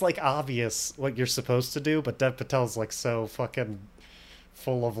but it's like obvious what you're supposed to do. But Dev Patel's like so fucking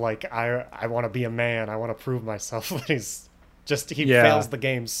full of like, I want to be a man. I want to prove myself. He fails the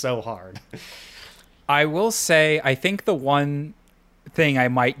game so hard. I will say, I think the one thing I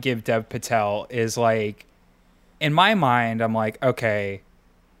might give Dev Patel is like, in my mind, I'm like, okay,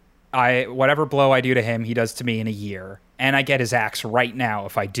 whatever blow I do to him, he does to me in a year, and I get his axe right now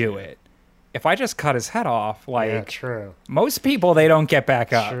if I do it. If I just cut his head off, like true. Most people, they don't get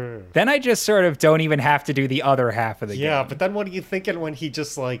back up. True. Then I just sort of don't even have to do the other half of the game. Yeah, but then what are you thinking when he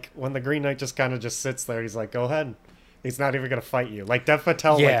just like, when the Green Knight just kind of just sits there, he's like, go ahead. He's not even going to fight you. Like Dev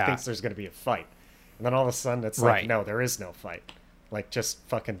Patel like, thinks there's going to be a fight. And then all of a sudden it's like, no, there is no fight. Like, just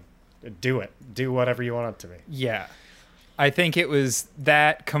fucking do it. Do whatever you want it to be. Yeah. I think it was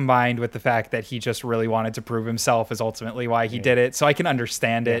that combined with the fact that he just really wanted to prove himself is ultimately why he did it. So I can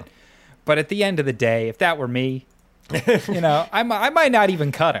understand it. But at the end of the day, if that were me, you know, I might not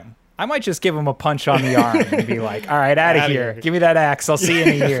even cut him. I might just give him a punch on the arm and be like, all right, out of here. Give me that axe. I'll see you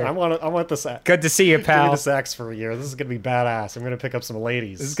in a year. I want this axe. Good to see you, pal. Give me this axe for a year. This is going to be badass. I'm going to pick up some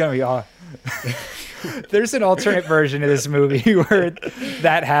ladies. This is going to be awesome. There's an alternate version of this movie where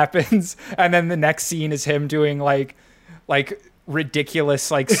that happens, and then the next scene is him doing like ridiculous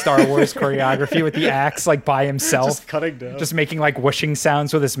like Star Wars choreography with the axe, like by himself, just cutting down, just making like whooshing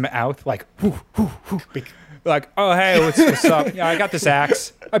sounds with his mouth, like whoo, whoo, whoo. Like, oh hey, what's up? Yeah, I got this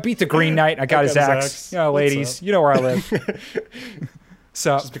axe. I beat the Green Knight. I got his axe. You know, ladies, you know where I live.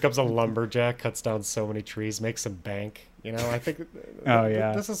 So just becomes a lumberjack, cuts down so many trees, makes some bank. You know, I think.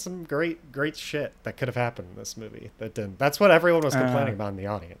 This is some great shit that could have happened in this movie that didn't. That's what everyone was complaining about in the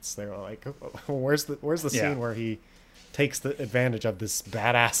audience. They were like, "Where's the scene where he takes the advantage of this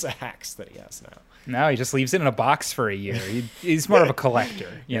badass axe that he has now?" No, he just leaves it in a box for a year. He's more of a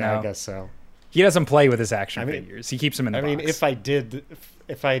collector, you know. I guess so. He doesn't play with his action figures. He keeps them in the box. I mean,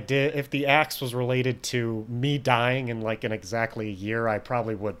 if the axe was related to me dying in like in exactly a year, I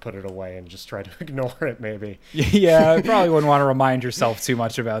probably would put it away and just try to ignore it. Maybe. Yeah, I probably wouldn't want to remind yourself too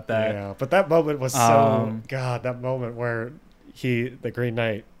much about that. Yeah, but that moment was so that moment where the Green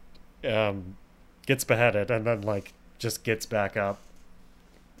Knight gets beheaded and then like just gets back up.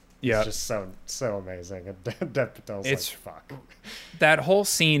 Yeah, it's just so amazing. And Dev Patel's like, fuck. That whole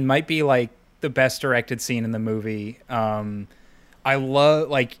scene might be like the best directed scene in the movie. I love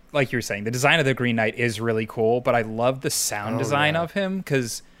like you were saying, the design of the Green Knight is really cool, but I love the sound design of him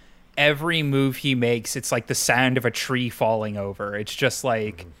because every move he makes, it's like the sound of a tree falling over. It's just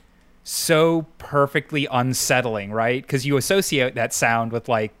like so perfectly unsettling, right? Because you associate that sound with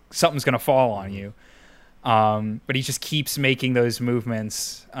like something's gonna fall on you. But he just keeps making those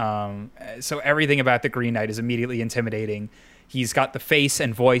movements. So everything about the Green Knight is immediately intimidating. He's got the face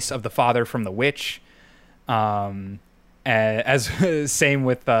and voice of the father from The Witch. As same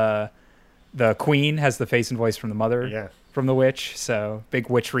with the Queen has the face and voice from the mother from The Witch. So big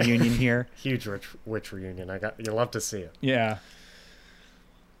witch reunion here. Huge witch reunion. You love to see it. Yeah.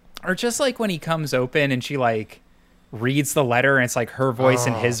 Or just like when he comes open and she like reads the letter and it's like her voice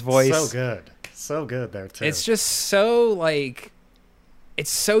and his voice. So good there too. It's just so like,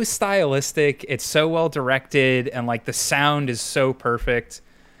 it's so stylistic. It's so well directed, and like the sound is so perfect.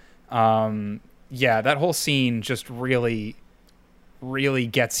 That whole scene just really, really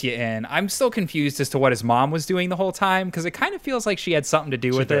gets you in. I'm still confused as to what his mom was doing the whole time because it kind of feels like she had something to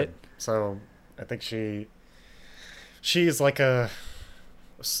do with it. So I think she's like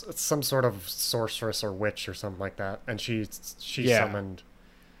some sort of sorceress or witch or something like that, and she summoned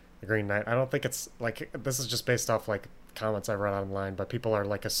the Green Knight. I don't think it's like, this is just based off like comments I read online, but people are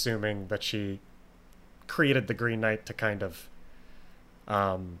like assuming that she created the Green Knight to kind of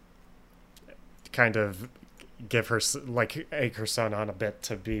give her, like, egg her son on a bit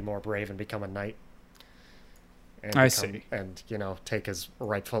to be more brave and become a knight. And see. And, you know, take his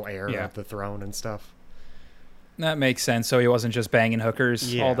rightful heir of the throne and stuff. That makes sense. So he wasn't just banging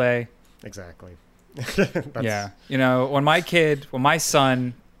hookers all day. Exactly. Yeah. You know, when my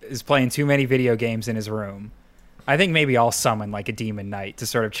son is playing too many video games in his room, I think maybe I'll summon like a demon knight to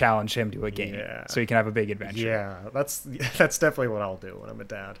sort of challenge him to a game, so he can have a big adventure. Yeah, that's definitely what I'll do when I'm a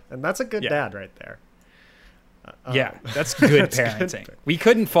dad, and that's a good dad right there. Yeah, that's good parenting. We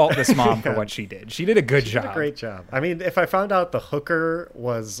couldn't fault this mom for what she did. She did a good job. Did a great job. I mean, if I found out the hooker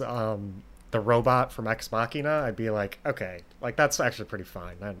was the robot from Ex Machina, I'd be like, okay, like that's actually pretty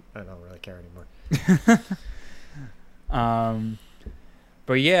fine. I don't really care anymore.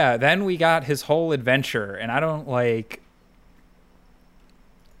 But yeah, then we got his whole adventure, and I don't like.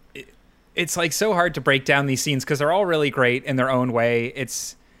 It's like so hard to break down these scenes because they're all really great in their own way.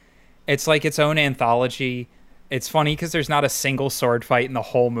 It's like its own anthology. It's funny because there's not a single sword fight in the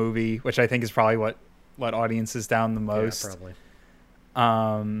whole movie, which I think is probably what let audiences down the most. Yeah,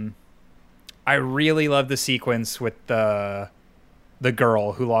 probably. I really love the sequence with the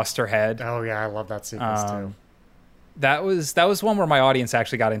girl who lost her head. Oh yeah, I love that sequence too. That was one where my audience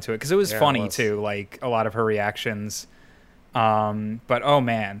actually got into it because it was funny too, like a lot of her reactions. But oh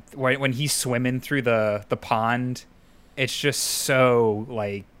man, when he's swimming through the pond, it's just so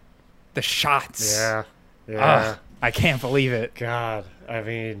like the shots. Yeah. I can't believe it. God, I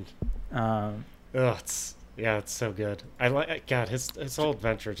mean, it's so good. I like God. His whole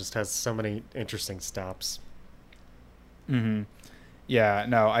adventure just has so many interesting stops. Mm-hmm. Yeah.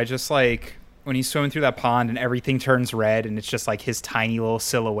 No, I just like when he's swimming through that pond and everything turns red and it's just like his tiny little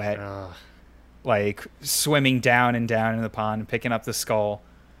silhouette, like swimming down and down in the pond and picking up the skull.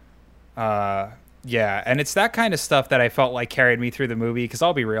 Yeah, and it's that kind of stuff that I felt like carried me through the movie, because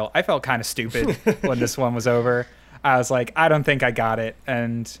I'll be real, I felt kind of stupid when this one was over. I was like, I don't think I got it,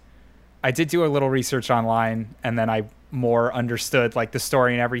 and I did do a little research online, and then I more understood like the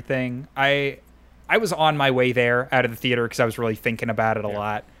story and everything. I was on my way there out of the theater because I was really thinking about it a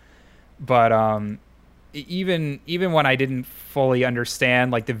lot, but even when I didn't fully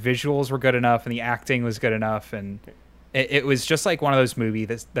understand, like the visuals were good enough and the acting was good enough, and it was just like one of those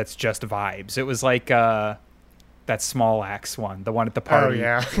movies that's just vibes. It was like that Small Axe one, the one at the party. Oh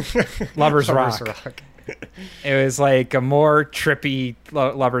yeah, Lovers Rock. It was like a more trippy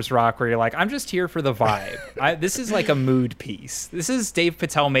Lovers Rock where you're like, I'm just here for the vibe. This is like a mood piece. This is Dave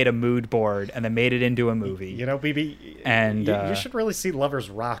Patel made a mood board and then made it into a movie. You know, BB, and you should really see Lovers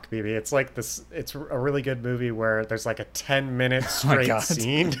Rock, BB. It's like this. It's a really good movie where there's like a 10-minute straight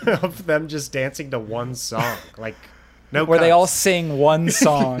scene of them just dancing to one song, like. No where cuts. They all sing one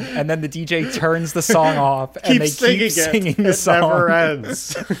song, and then the DJ turns the song off, and they keep singing the song. It never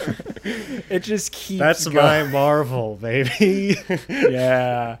ends. It just keeps That's going. my Marvel, baby.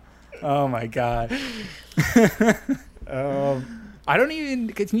 Yeah. Oh, my God. I don't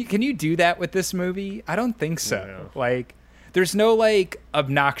even... Can you do that with this movie? I don't think so. No. Like, there's no, like,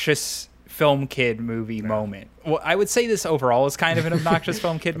 obnoxious film kid movie moment. Well, I would say this overall is kind of an obnoxious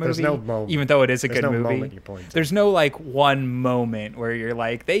film kid movie. There's no moment. Even though it is a good movie. Moment you point to. There's no like one moment where you're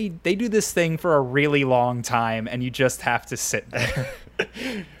like, they do this thing for a really long time and you just have to sit there.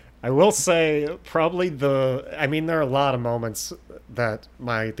 I will say probably there are a lot of moments that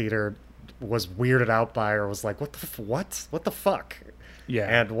my theater was weirded out by or was like, what the fuck?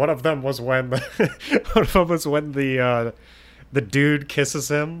 Yeah. And one of them was when the dude kisses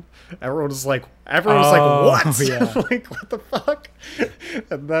him. Everyone was like, what? Yeah. Like, what the fuck?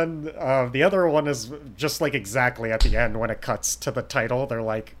 And then the other one is just like exactly at the end when it cuts to the title. They're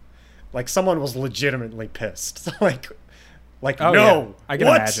like someone was legitimately pissed. like oh, no, yeah. I can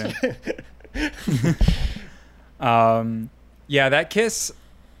imagine. Yeah, that kiss.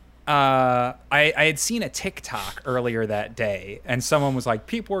 I had seen a TikTok earlier that day, and someone was like,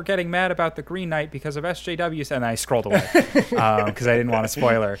 people were getting mad about the Green Knight because of SJWs, and I scrolled away because I didn't want a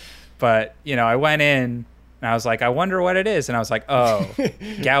spoiler. But, you know, I went in, and I was like, I wonder what it is. And I was like, oh,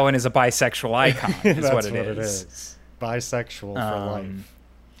 Gowan is a bisexual icon is That's what it is. Bisexual for life.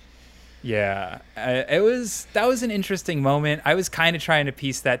 Yeah. That was an interesting moment. I was kind of trying to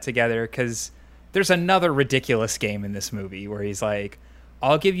piece that together because there's another ridiculous game in this movie where he's like,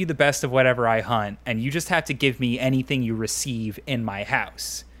 I'll give you the best of whatever I hunt, and you just have to give me anything you receive in my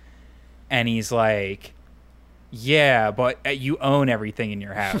house. And he's like, yeah, but you own everything in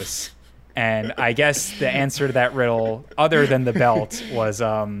your house. And I guess the answer to that riddle, other than the belt, was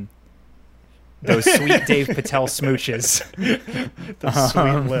those sweet Dave Patel smooches. The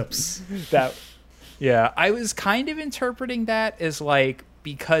sweet lips. Yeah, I was kind of interpreting that as like,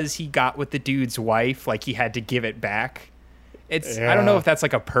 because he got with the dude's wife, like he had to give it back. I don't know if that's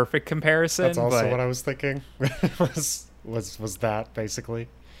like a perfect comparison. That's also what I was thinking. was that basically?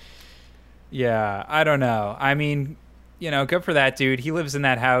 Yeah, I don't know. I mean, you know, good for that dude. He lives in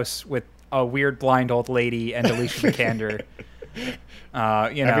that house with a weird blind old lady and Alicia Vikander. You know,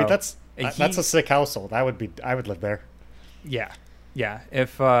 I mean, That's a sick household. I would live there. Yeah, yeah.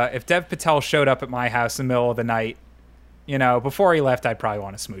 If Dev Patel showed up at my house in the middle of the night, before he left, I'd probably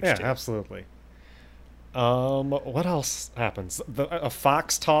want to smooch Yeah, too. absolutely. What else happens? A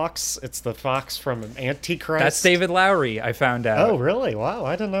fox talks. It's the fox from Antichrist. That's David Lowery, I found out. Oh, really? Wow,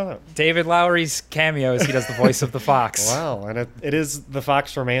 I didn't know that. David Lowery's cameos, he does the voice of the fox. Wow, and it is the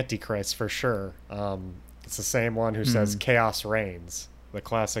fox from Antichrist for sure. It's the same one who says "Chaos reigns," the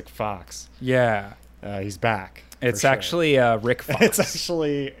classic fox. Yeah. He's back. It's for sure. actually Rick Fox. It's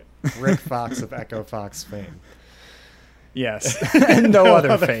actually Rick Fox of Echo Fox fame. Yes. And no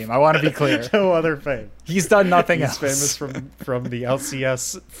other fame. I want to be clear. No other fame. He's done nothing He's else. famous from the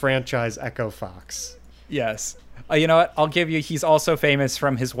LCS franchise Echo Fox. Yes. You know what? I'll give you, he's also famous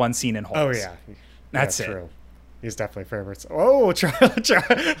from his one scene in Holes. Oh, yeah. That's yeah, it. True. He's definitely favorites. Oh, Charlie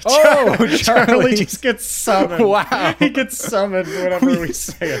just gets summoned. Wow. He gets summoned whenever we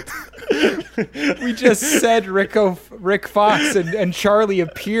say it. We just said Rick Fox and Charlie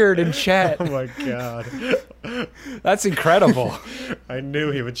appeared in chat. Oh, my God. That's incredible. I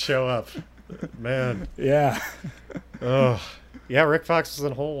knew he would show up. Man. Yeah. Oh. Yeah, Rick Fox was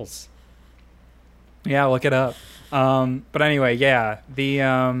in Holes. Yeah, look it up. But anyway, yeah.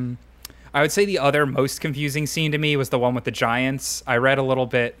 I would say the other most confusing scene to me was the one with the giants. I read a little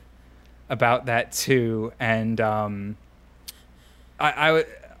bit about that too, and I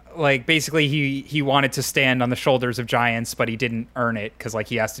like basically he wanted to stand on the shoulders of giants, but he didn't earn it because like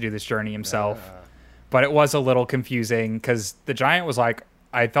he has to do this journey himself. But it was a little confusing because the giant was like,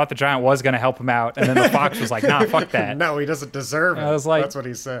 I thought the giant was going to help him out, and then the fox was like, nah, fuck that. No, he doesn't deserve it. I was like, that's what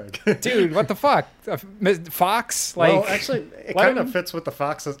he said. Dude, what the fuck? Fox? Like, well, actually, it kind of fits with the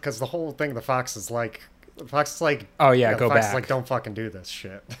fox because the whole thing, the fox is like, oh yeah, go the fox back. is like, don't fucking do this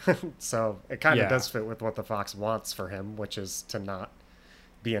shit. So it kind of does fit with what the fox wants for him, which is to not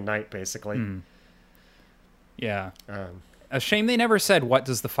be a knight, basically. Yeah. A shame they never said what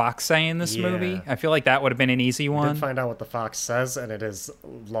does the fox say in this movie. I feel like that would have been an easy one. We did find out what the fox says, and it is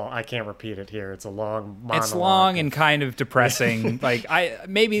long. I can't repeat it here. It's a long monologue. It's long and kind of depressing. Like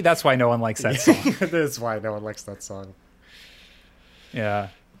maybe that's why no one likes that song. It is why no one likes that song. Yeah.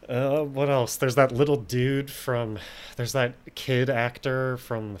 What else? There's that little dude there's that kid actor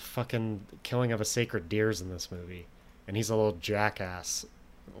from the fucking Killing of a Sacred Deer's in this movie, and he's a little jackass.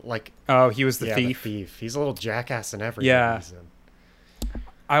 Like, oh, he was the thief. He's a little jackass in everything he's in.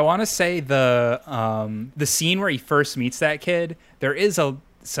 I want to say the scene where he first meets that kid, there is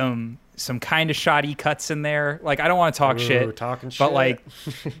some kind of shoddy cuts in there. Like, I don't want to talk shit, but like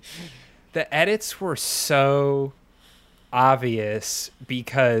the edits were so obvious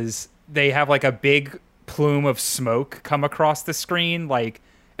because they have like a big plume of smoke come across the screen. Like,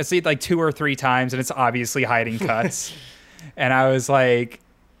 it's like 2 or 3 times, and it's obviously hiding cuts. And I was like,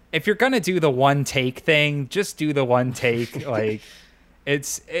 if you're gonna do the one take thing, just do the one take. Like,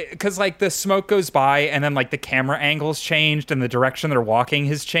 because like the smoke goes by and then like the camera angle's changed and the direction they're walking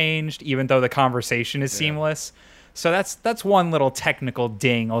has changed, even though the conversation is seamless. So that's one little technical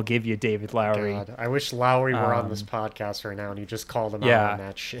ding I'll give you, David Lowery. God, I wish Lowery were on this podcast right now and you just called him out on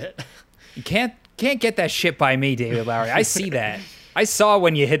that shit. You can't get that shit by me, David Lowery. I see that. I saw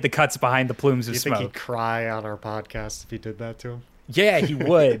when you hid the cuts behind the plumes of smoke. You think he'd cry on our podcast if you did that to him? Yeah, he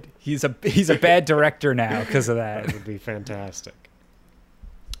would. He's a bad director now because of that. That would be fantastic.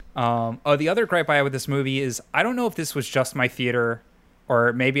 The other gripe I have with this movie is I don't know if this was just my theater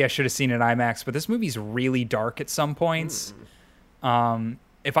or maybe I should have seen it in IMAX, but this movie's really dark at some points.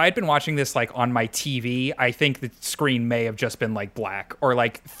 If I had been watching this like on my TV, I think the screen may have just been like black or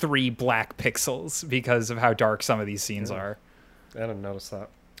like 3 black pixels because of how dark some of these scenes are. I didn't notice that.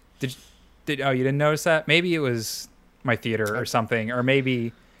 You didn't notice that? Maybe it was my theater or something, or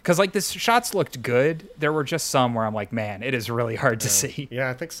maybe because like the shots looked good. There were just some where I'm like, man, it is really hard to see.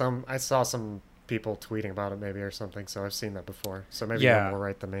 Yeah, I think I saw some people tweeting about it maybe or something, so I've seen that before. So maybe you're more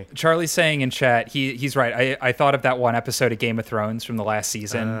right than me. Charlie's saying in chat, he's right. I thought of that one episode of Game of Thrones from the last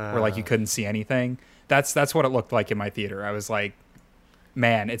season where like you couldn't see anything. That's what it looked like in my theater. I was like,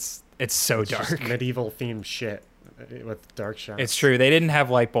 man, it's so dark. Just medieval themed shit with dark shots. It's true. They didn't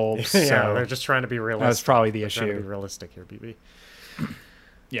have light bulbs. Yeah, so they're just trying to be realistic. That's probably the Trying to issue. be realistic here, BB.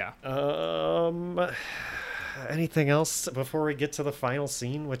 Yeah. Anything else before we get to the final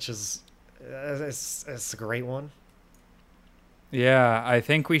scene, which is it's a great one. Yeah, I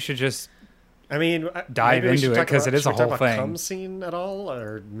think we should just dive into it because it is a whole thing. Cum scene at all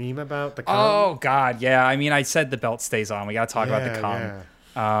or meme about the cum? Oh God, yeah. I mean, I said the belt stays on. We got to talk about the cum.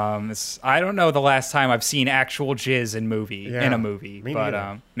 I don't know the last time I've seen actual jizz in a movie, me but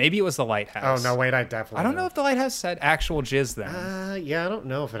neither. maybe it was The Lighthouse. Oh no, wait, I definitely. I don't know if The Lighthouse had actual jizz then. Yeah, I don't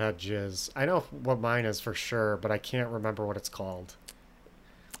know if it had jizz. I know what mine is for sure, but I can't remember what it's called.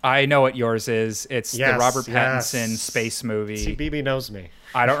 I know what yours is. It's the Robert Pattinson yes. space movie. See, BB knows me.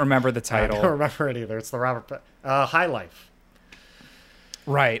 I don't remember the I title. don't remember it either. It's the High Life.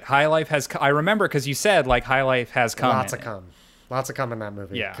 Right, High Life has. I remember because you said like High Life has come. Lots of cum. Lots of cum in that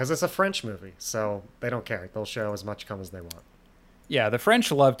movie. Yeah. Because it's a French movie, so they don't care. They'll show as much cum as they want. Yeah, the French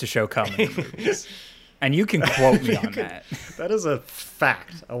love to show cum in movies. And you can quote me on that. That is a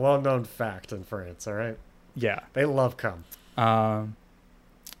fact, a well-known fact in France, all right? Yeah. They love cum.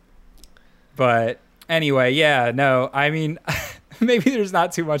 But anyway, yeah, no, I mean, maybe there's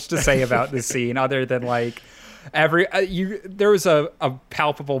not too much to say about this scene other than like there was a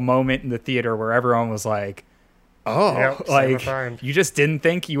palpable moment in the theater where everyone was like, oh, Yep, like you just didn't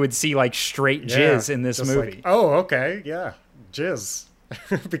think you would see like straight jizz in this just movie. Like, oh, okay, yeah, jizz.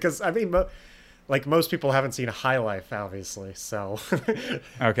 Because, I mean, like most people haven't seen High Life, obviously, so.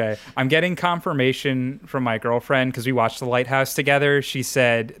 Okay. I'm getting confirmation from my girlfriend because we watched The Lighthouse together. She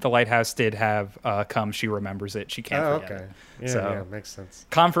said The Lighthouse did have cum. She remembers it. She can't forget it. Yeah, So, yeah, makes sense.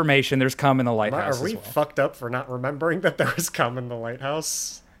 Confirmation there's cum in The Lighthouse Are we as well. fucked up for not remembering that there was cum in the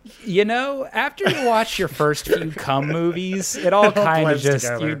lighthouse? You know, after you watch your first few cum movies, it all kind of blends just,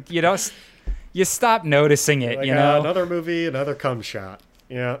 together. you stop noticing it, Like, you know? another movie, another cum shot.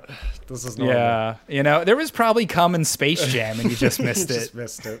 Yeah, this is normal. Yeah. You know, there was probably cum in Space Jam and you just missed You it. just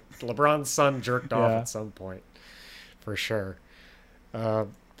missed it. LeBron's son jerked off Yeah. at some point, for sure. The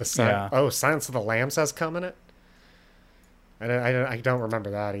Yeah. Silence of the Lambs has cum in it. I don't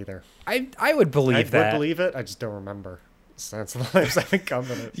remember that either. I would believe I that. would believe it. I just don't remember. Silence of the Lambs, I think, cum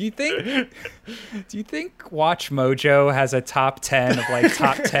in it. Do you think Watch Mojo has a top 10 of like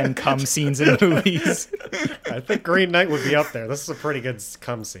top 10 cum scenes in movies? I think Green Knight would be up there. This is a pretty good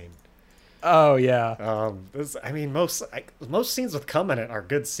cum scene. Oh yeah. Most scenes with cum in it are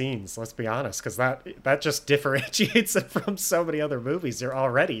good scenes. Let's be honest, because that just differentiates it from so many other movies. You're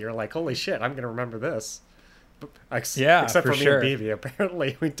like, holy shit, I'm gonna remember this. Yeah, except for for me sure. and BB.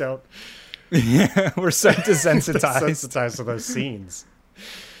 Apparently, we don't. We're so desensitized. Desensitized to those scenes.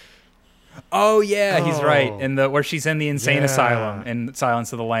 Oh yeah, he's right. Oh. In the where she's in the insane Yeah. asylum in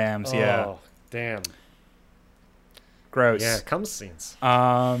Silence of the Lambs. Yeah. Oh, damn. Gross. Yeah, cum scenes.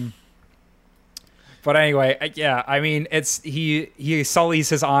 But anyway, yeah, I mean, he sullies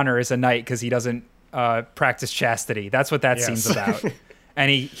his honor as a knight because he doesn't practice chastity. That's what that Yes. scene's about. And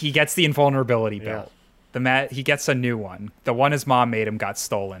he gets the invulnerability Yeah. belt. He gets a new one. The one his mom made him got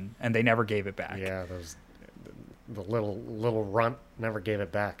stolen, and they never gave it back. Yeah, the little runt never gave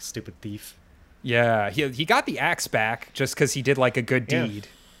it back. Stupid thief. Yeah, he got the axe back just because he did like a good Yeah. deed.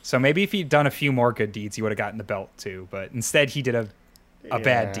 So maybe if he'd done a few more good deeds, he would have gotten the belt too. But instead, he did a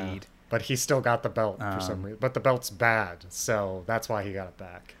bad Yeah, deed. But he still got the belt for some reason. But the belt's bad, so that's why he got it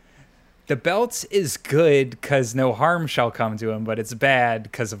back. The belt is good because no harm shall come to him, but it's bad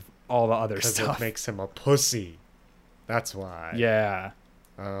because of all the other Because stuff. it makes him a pussy. That's why. Yeah,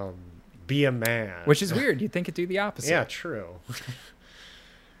 Be a man. which is weird. You'd think it'd do the opposite. Yeah, true.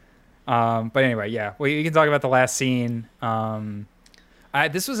 But anyway, yeah. Well, you can talk about the last scene.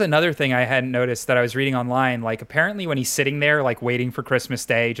 This was another thing I hadn't noticed that I was reading online. Like, apparently when he's sitting there, like, waiting for Christmas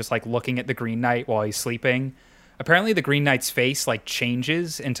Day, just, like, looking at the Green Knight while he's sleeping, apparently the Green Knight's face, like,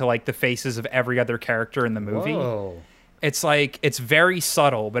 changes into, like, the faces of every other character in the movie. Whoa. It's, like, it's very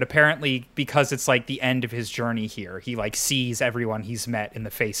subtle, but apparently because it's, like, the end of his journey here, he, like, sees everyone he's met in the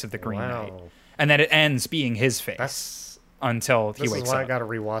face of the Green Knight. And then it ends being his face until he This wakes is why up. I gotta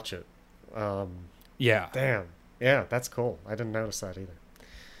rewatch it. Yeah. Damn. Yeah, that's cool. I didn't notice that either.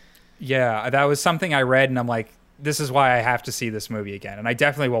 Yeah, that was something I read, and I'm like, this is why I have to see this movie again. And I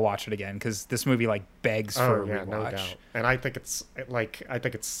definitely will watch it again, because this movie, like, begs for a rewatch. No doubt. And I think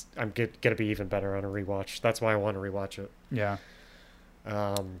I'm gonna be even better on a rewatch. That's why I want to rewatch it. Yeah.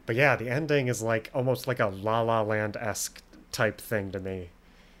 But yeah, the ending is like almost like a La La Land-esque type thing to me,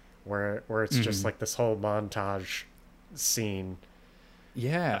 where it's just like this whole montage scene.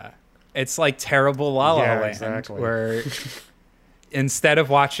 Yeah. It's like terrible La La Yeah, Land, exactly. where instead of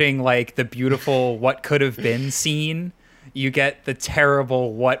watching, like, the beautiful what could have been scene, you get the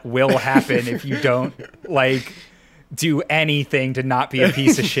terrible what will happen if you don't, like, do anything to not be a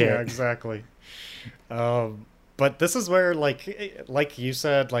piece of shit. Yeah, exactly. But this is where, like you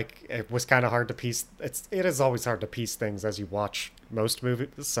said, like, it was kind of hard to piece. It is always hard to piece things as you watch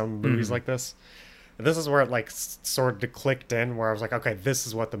some movies like this. And this is where it, like, sort of clicked in, where I was like, okay, this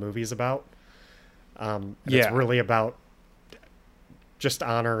is what the movie's about. It's really about just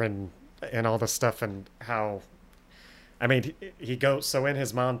honor and all this stuff, and how, I mean, he goes, so in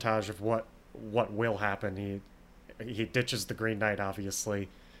his montage of what will happen, he ditches the Green Knight, obviously,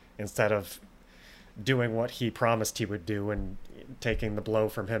 instead of doing what he promised he would do and taking the blow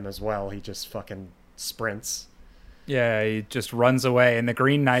from him as well. He just fucking sprints. Yeah, he just runs away, and the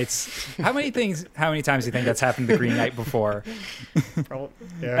Green Knights. How many times do you think that's happened to the Green Knight before?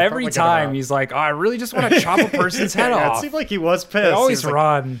 Every time he's like, "Oh, I really just want to chop a person's head off." It seemed like he was pissed. They always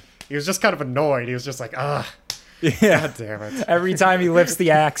run. He was just kind of annoyed. He was just like, "Ah, yeah, God damn it!" Every time he lifts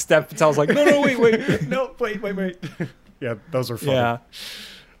the axe, Dev Patel's like, "No, wait, no, wait." Yeah, those are funny.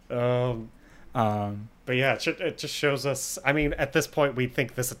 Yeah. But yeah, it just shows us. I mean, at this point, we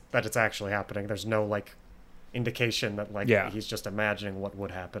think that it's actually happening. There's no like indication that like he's just imagining what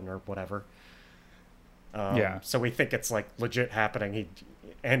would happen or whatever. So we think it's like legit happening.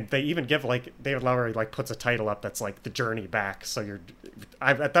 And they even give like David Lowery like puts a title up that's like The Journey Back. So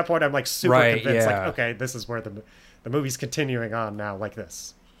at that point I'm like super convinced like, okay, this is where the movie's continuing on now like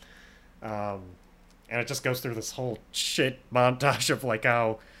this. And it just goes through this whole shit montage of like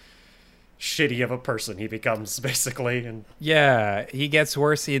how shitty of a person he becomes, basically. And yeah, he gets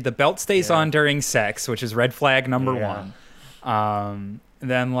worse. The belt stays on during sex, which is red flag number one.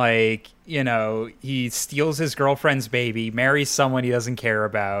 Then, like, you know, he steals his girlfriend's baby, marries someone he doesn't care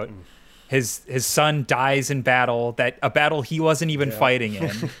about. His son dies in a battle he wasn't even fighting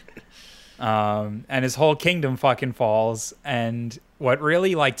in. And his whole kingdom fucking falls. And what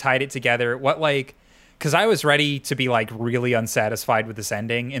really like tied it together, because I was ready to be like really unsatisfied with this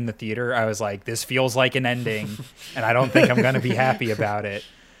ending in the theater. I was like, this feels like an ending, and I don't think I'm going to be happy about it.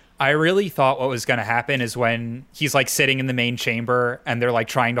 I really thought what was going to happen is when he's like sitting in the main chamber and they're like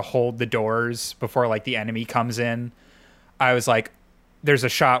trying to hold the doors before like the enemy comes in. I was like, there's a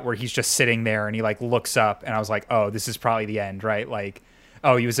shot where he's just sitting there and he like looks up, and I was like, oh, this is probably the end, right? Like,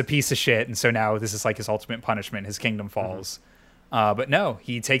 oh, he was a piece of shit, and so now this is like his ultimate punishment. His kingdom falls. But no,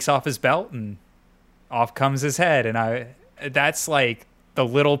 he takes off his belt and off comes his head. And that's like the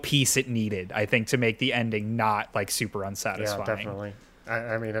little piece it needed, I think, to make the ending not like super unsatisfying. Yeah, definitely.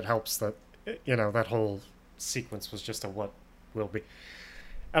 I mean, it helps that, you know, that whole sequence was just a what will be.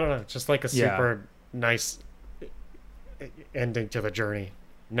 I don't know, just like a super nice ending to the journey,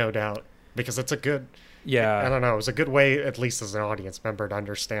 no doubt. Because it's a good, I don't know, it was a good way, at least as an audience member, to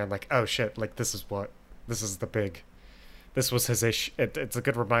understand, like, oh shit, like this was his issue. It's a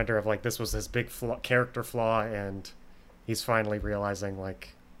good reminder of, like, this was his big character flaw, and he's finally realizing,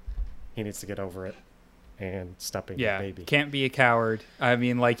 like, he needs to get over it and stop being a baby. Can't be a coward. I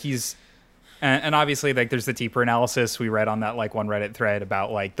mean, like, and obviously, like, there's the deeper analysis we read on that, like, one Reddit thread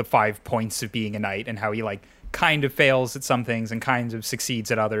about, like, the 5 points of being a knight and how he, like, kind of fails at some things and kind of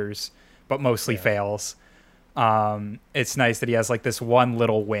succeeds at others, but mostly fails. It's nice that he has, like, this one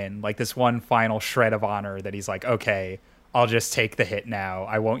little win, like, this one final shred of honor that he's like, okay, I'll just take the hit now.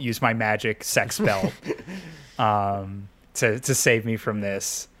 I won't use my magic sex belt to save me from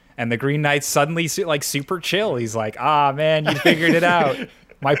this. And the Green Knight's suddenly like super chill. He's like, ah, man, you figured it out.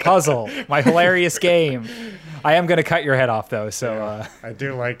 My puzzle, my hilarious game. I am going to cut your head off, though. So I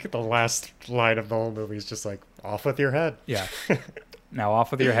do like the last line of the whole movie is just like, off with your head. Yeah. Now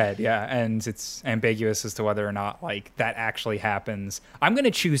off with your head. Yeah. And it's ambiguous as to whether or not like that actually happens. I'm going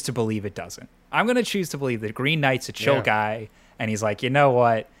to choose to believe it doesn't. I'm going to choose to believe that Green Knight's a chill guy. And he's like, you know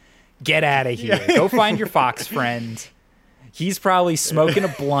what? Get out of here. Go find your fox friend. He's probably smoking a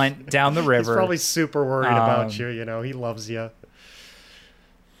blunt down the river. He's probably super worried about you. You know, he loves you.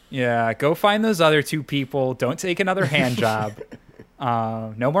 Yeah, go find those other 2 people. Don't take another hand job.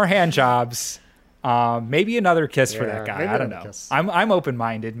 No more hand jobs. Maybe another kiss for that guy. I don't know. I'm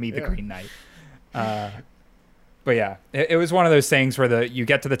open-minded. The Green Knight. But yeah, it was one of those things where you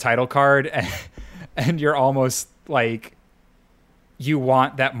get to the title card and you're almost like, you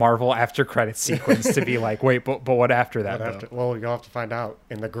want that Marvel after credits sequence to be like, wait, but what after that? Well, you'll have to find out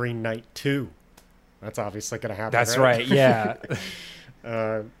in the Green Knight 2. That's obviously going to happen. That's right. Yeah.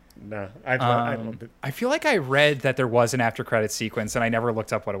 No, I feel like I read that there was an after credits sequence, and I never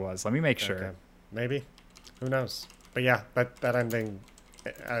looked up what it was. Let me make sure. Okay. Maybe. Who knows? But yeah, that ending,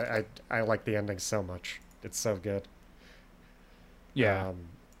 I like the ending so much. It's so good. Yeah.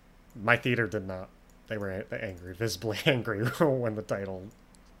 My theater did not. They were angry, visibly angry when the title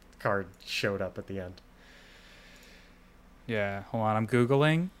card showed up at the end. Yeah, hold on. I'm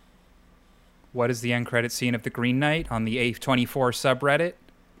Googling. What is the end credit scene of The Green Knight on the A24 subreddit?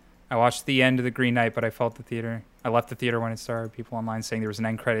 I watched the end of The Green Knight, but I left the theater when it started. People online saying there was an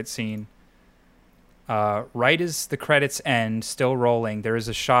end credit scene. Right as the credits end, still rolling, there is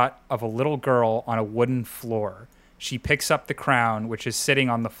a shot of a little girl on a wooden floor. she picks up the crown, which is sitting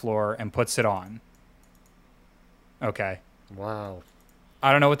on the floor, and puts it on. Okay. Wow.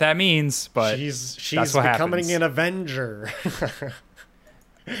 I don't know what that means, but she's that's what becoming happens. an Avenger.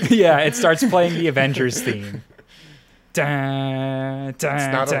 Yeah, it starts playing the Avengers theme. Were Were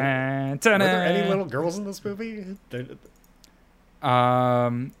there any little girls in this movie?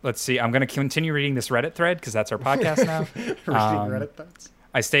 Let's see. I'm going to continue reading this Reddit thread because that's our podcast now. Reading Reddit threads?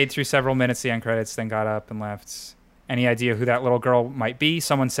 I stayed through several minutes, the end credits, then got up and left. Any idea who that little girl might be?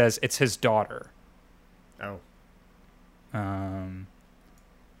 Someone says it's his daughter. Oh.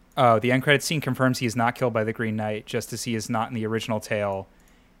 The end credits scene confirms he is not killed by the Green Knight, just as he is not in the original tale.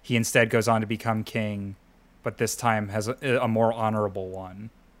 He instead goes on to become king, but this time has a more honorable one.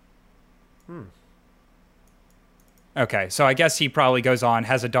 Okay, so I guess he probably goes on,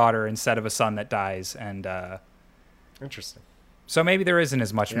 has a daughter instead of a son that dies, and Interesting. so maybe there isn't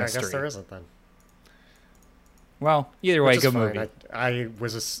as much Yeah, mystery. I guess there isn't then. Well, either way, Which is good fine.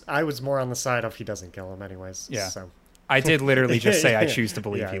 movie. I was more on the side of he doesn't kill him anyways. Yeah. So. I did literally just say I Yeah. choose to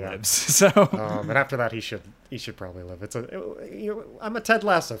believe Yeah, he yeah. lives. So And after that, he should probably live. I'm a Ted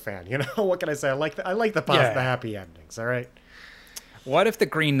Lasso fan. You know what can I say? I like the Yeah. the happy endings. All right. what if the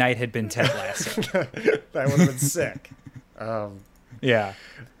Green Knight had been Ted Lasso? That would have been sick. Yeah.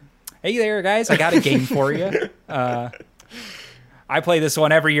 Hey there, guys. I got a game for you. I play this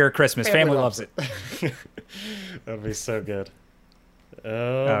one every year at Christmas. Family loves it. That'd be so good.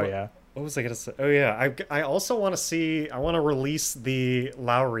 Oh, yeah. What was I gonna say? Oh yeah, I also want to see. I want to release the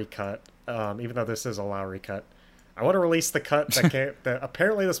Lowry cut. Even though this is a Lowry cut, I want to release the cut that came. That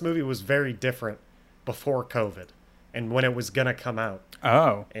apparently this movie was very different before COVID, and when it was gonna come out.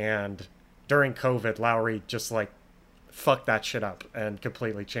 Oh. And during COVID, Lowry just like fucked that shit up and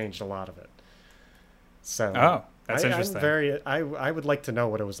completely changed a lot of it. So that's interesting. I would like to know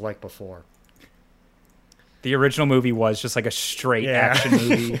what it was like before. The original movie was just like a straight Yeah. action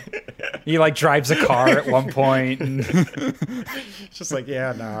movie. He like drives a car at one point. And It's just like,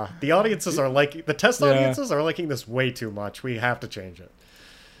 yeah, nah. The audiences are like the test audiences are liking this way too much. We have to change it.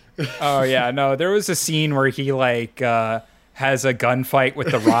 oh yeah, no, there was a scene where he like has a gunfight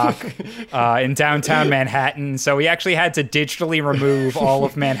with The Rock in downtown Manhattan. So we actually had to digitally remove all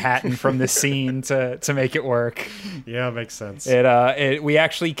of Manhattan from the scene to make it work. Yeah, makes sense. We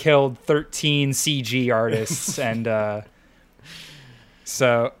actually killed 13 CG artists and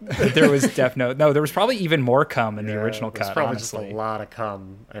so there was there was probably even more cum in the original cut. Probably Honestly, just a lot of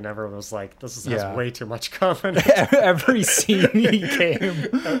cum, and everyone was like, "This has Yeah. way too much cum." in it." every scene he came.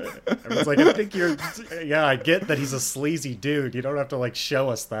 Everyone's like, "I think you're." Yeah, I get that he's a sleazy dude. You don't have to like show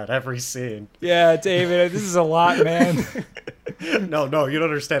us that every scene. Yeah, David, this is a lot, man. No, you don't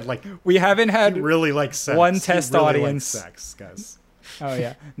understand. Like, We haven't had he really likes sex. one He test really likes audience. sex, guys. Oh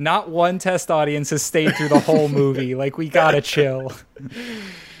yeah, not one test audience has stayed through the whole movie. Like we gotta chill.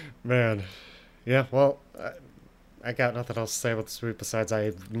 Man, yeah. Well, I got nothing else to say about this movie besides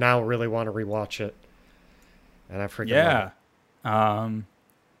I now really want to rewatch it, and I freaking love Yeah. it.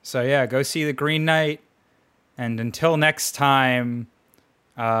 So yeah, go see The Green Knight, and until next time,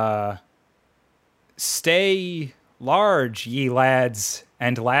 stay large, ye lads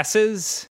and lasses.